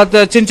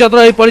चिंचत्र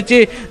हो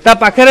पड़ी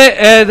पाखे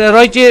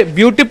रही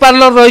ब्यूटी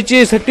पार्लर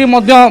रही से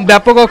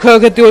व्यापक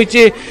क्षयक्षति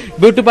होती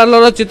ब्यूटी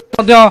पार्लर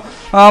चित्र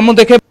मुझे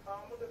देखे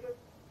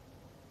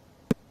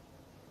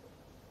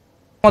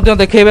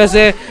देखेबे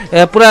से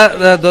पूरा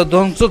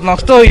ध्वंस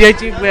नष्ट हो जाए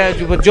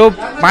जो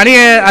पानी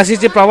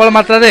आसी प्रबल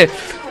मात्रा रे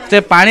से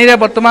पानी रे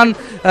वर्तमान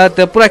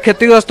पूरा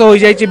क्षतिग्रस्त हो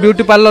जाए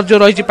ब्यूटी पार्लर जो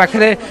रही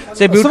पाखे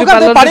से ब्यूटी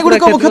पार्लर पानी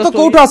गुड़िक मुख्यतः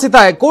कोठु आसी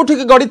थाए कोठी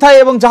गड़ी थाए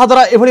एवं जहा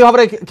द्वारा एभली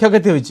भाबरे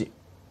क्षयक्षति होईची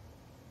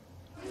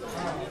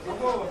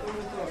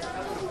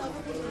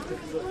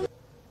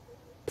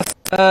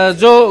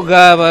जो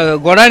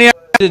गड़ाणिया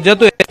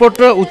जेतु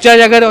एयरपोर्ट उच्चा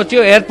जगह अच्छी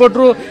एयरपोर्ट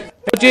रु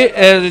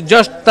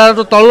जस्ट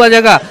तार तलुआ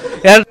जगह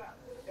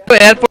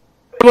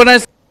एयरपोर्ट बना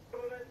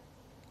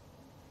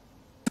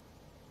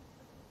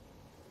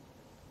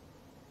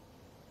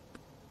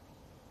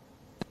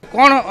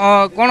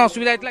कौन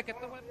असुविधा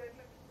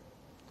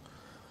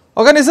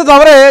ओके निश्चित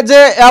भाव में जे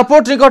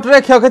एयरपोर्ट निकट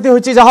में क्षयक्षति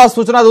होती जहाँ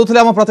सूचना दूसरे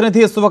आम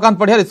प्रतिनिधि शुभकांत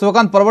पढ़ियारी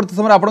शुभकांत परवर्ती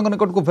समय आपण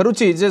निकट को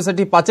फेरुची जे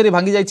सेठी पाचेरी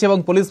भांगी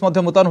जाइए पुलिस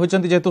मुतयन होती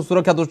जेहेतु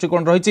सुरक्षा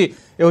दृष्टिकोण रही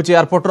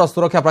एयरपोर्टर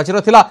सुरक्षा प्राचीर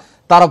थिला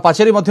तार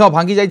पाचेरी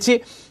भांगी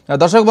जाइए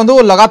दर्शक बंधु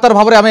लगातार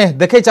भाव में आम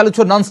देखे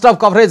चलुँ नॉनस्टॉप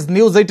कवरेज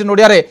न्यूज 18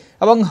 ओडिया रे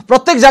एवं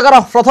प्रत्येक जगार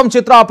प्रथम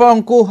चित्र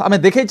आपको आम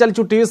देखे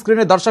चलुँ टीवी स्क्रीन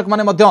में दर्शक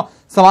मैंने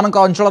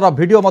अंचल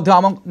भिडियो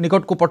आम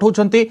निकट को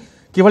पठाउछंती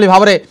किभली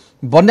भाव में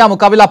बन्या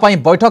मुकाबला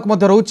बैठक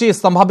रहुची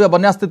संभाव्य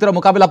बन्या स्थितिर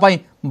मुकाबला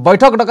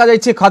बैठक डका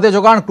जाइछि खाद्य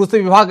जोगाण कृषि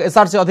विभाग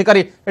एसआरसी अधिकारी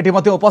एटी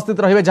उपस्थित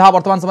रहिबे जहां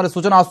वर्तमान समय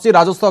सूचना आसुछि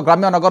राजस्व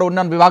ग्राम्य नगर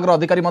उन्नयन विभाग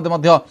अधिकारी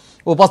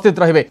उपस्थित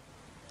रहिबे।